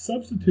offense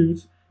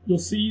substitutes, you'll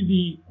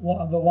see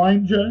the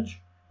line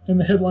judge and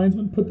the head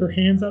linesman put their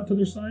hands out to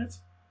their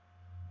sides,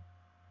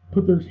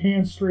 put their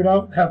hands straight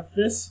out, have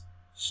fists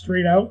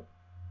straight out,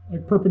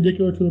 like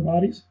perpendicular to their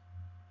bodies.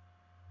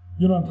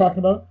 You know what I'm talking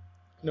about?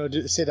 No,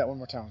 say that one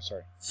more time. I'm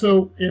sorry.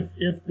 So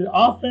if the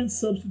offense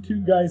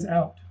substitute guys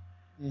out,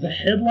 the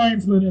head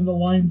linesman and the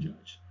line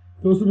judge,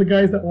 those are the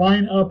guys that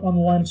line up on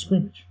the line of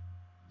scrimmage.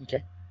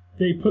 Okay.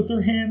 They put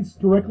their hands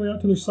directly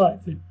out to their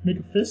sides. They make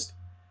a fist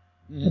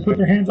and put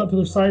their hands out to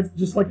their sides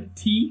just like a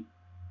T,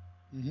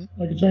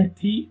 like a giant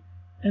T,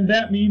 and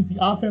that means the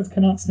offense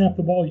cannot snap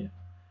the ball yet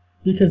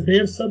because they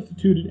have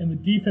substituted and the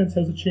defense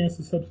has a chance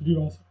to substitute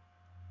also.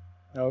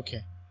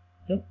 Okay.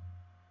 Yep.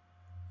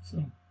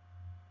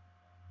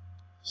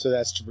 So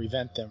that's to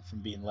prevent them from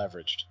being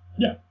leveraged.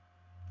 Yeah.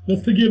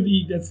 That's to give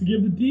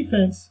the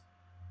defense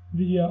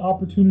the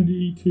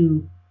opportunity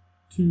to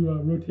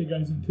rotate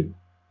guys in too.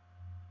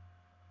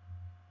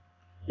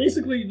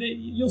 Basically,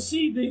 you'll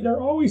see they're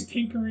always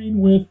tinkering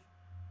with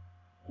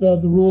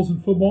the rules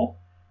in football,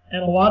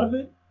 and a lot of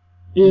it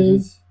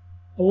is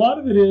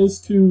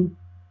to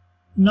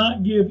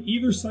not give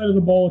either side of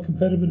the ball a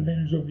competitive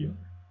advantage over the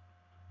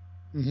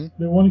other.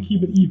 They want to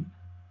keep it even.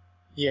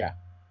 Yeah.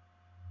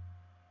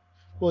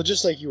 Well,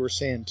 just like you were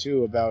saying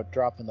too about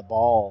dropping the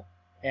ball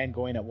and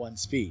going at one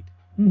speed.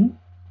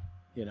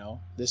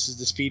 This is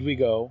the speed we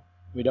go.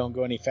 We don't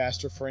go any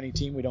faster for any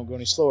team. We don't go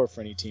any slower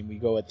for any team. We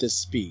go at this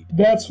speed.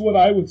 That's what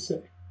I would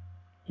say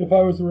if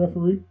I was the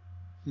referee.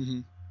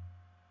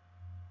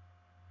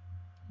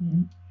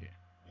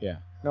 Yeah.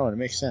 No, it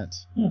makes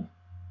sense. Yeah.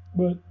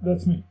 But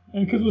that's me.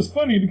 And because it was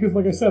funny because,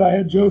 like I said, I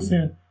had Joe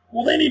saying,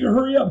 well, they need to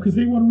hurry up because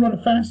they want to run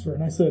it faster.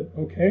 And I said,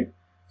 okay.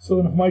 So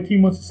then if my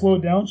team wants to slow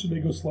it down, should they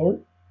go slower?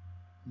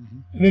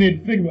 And then he had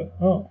to think about it.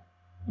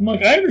 I'm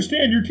like, I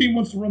understand your team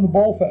wants to run the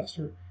ball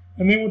faster,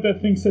 and they want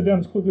that thing set down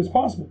as quickly as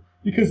possible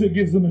because it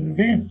gives them an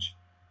advantage.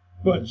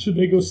 But should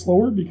they go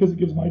slower because it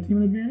gives my team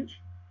an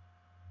advantage?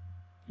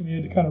 And he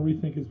had to kind of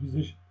rethink his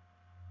position.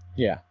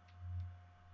 Yeah.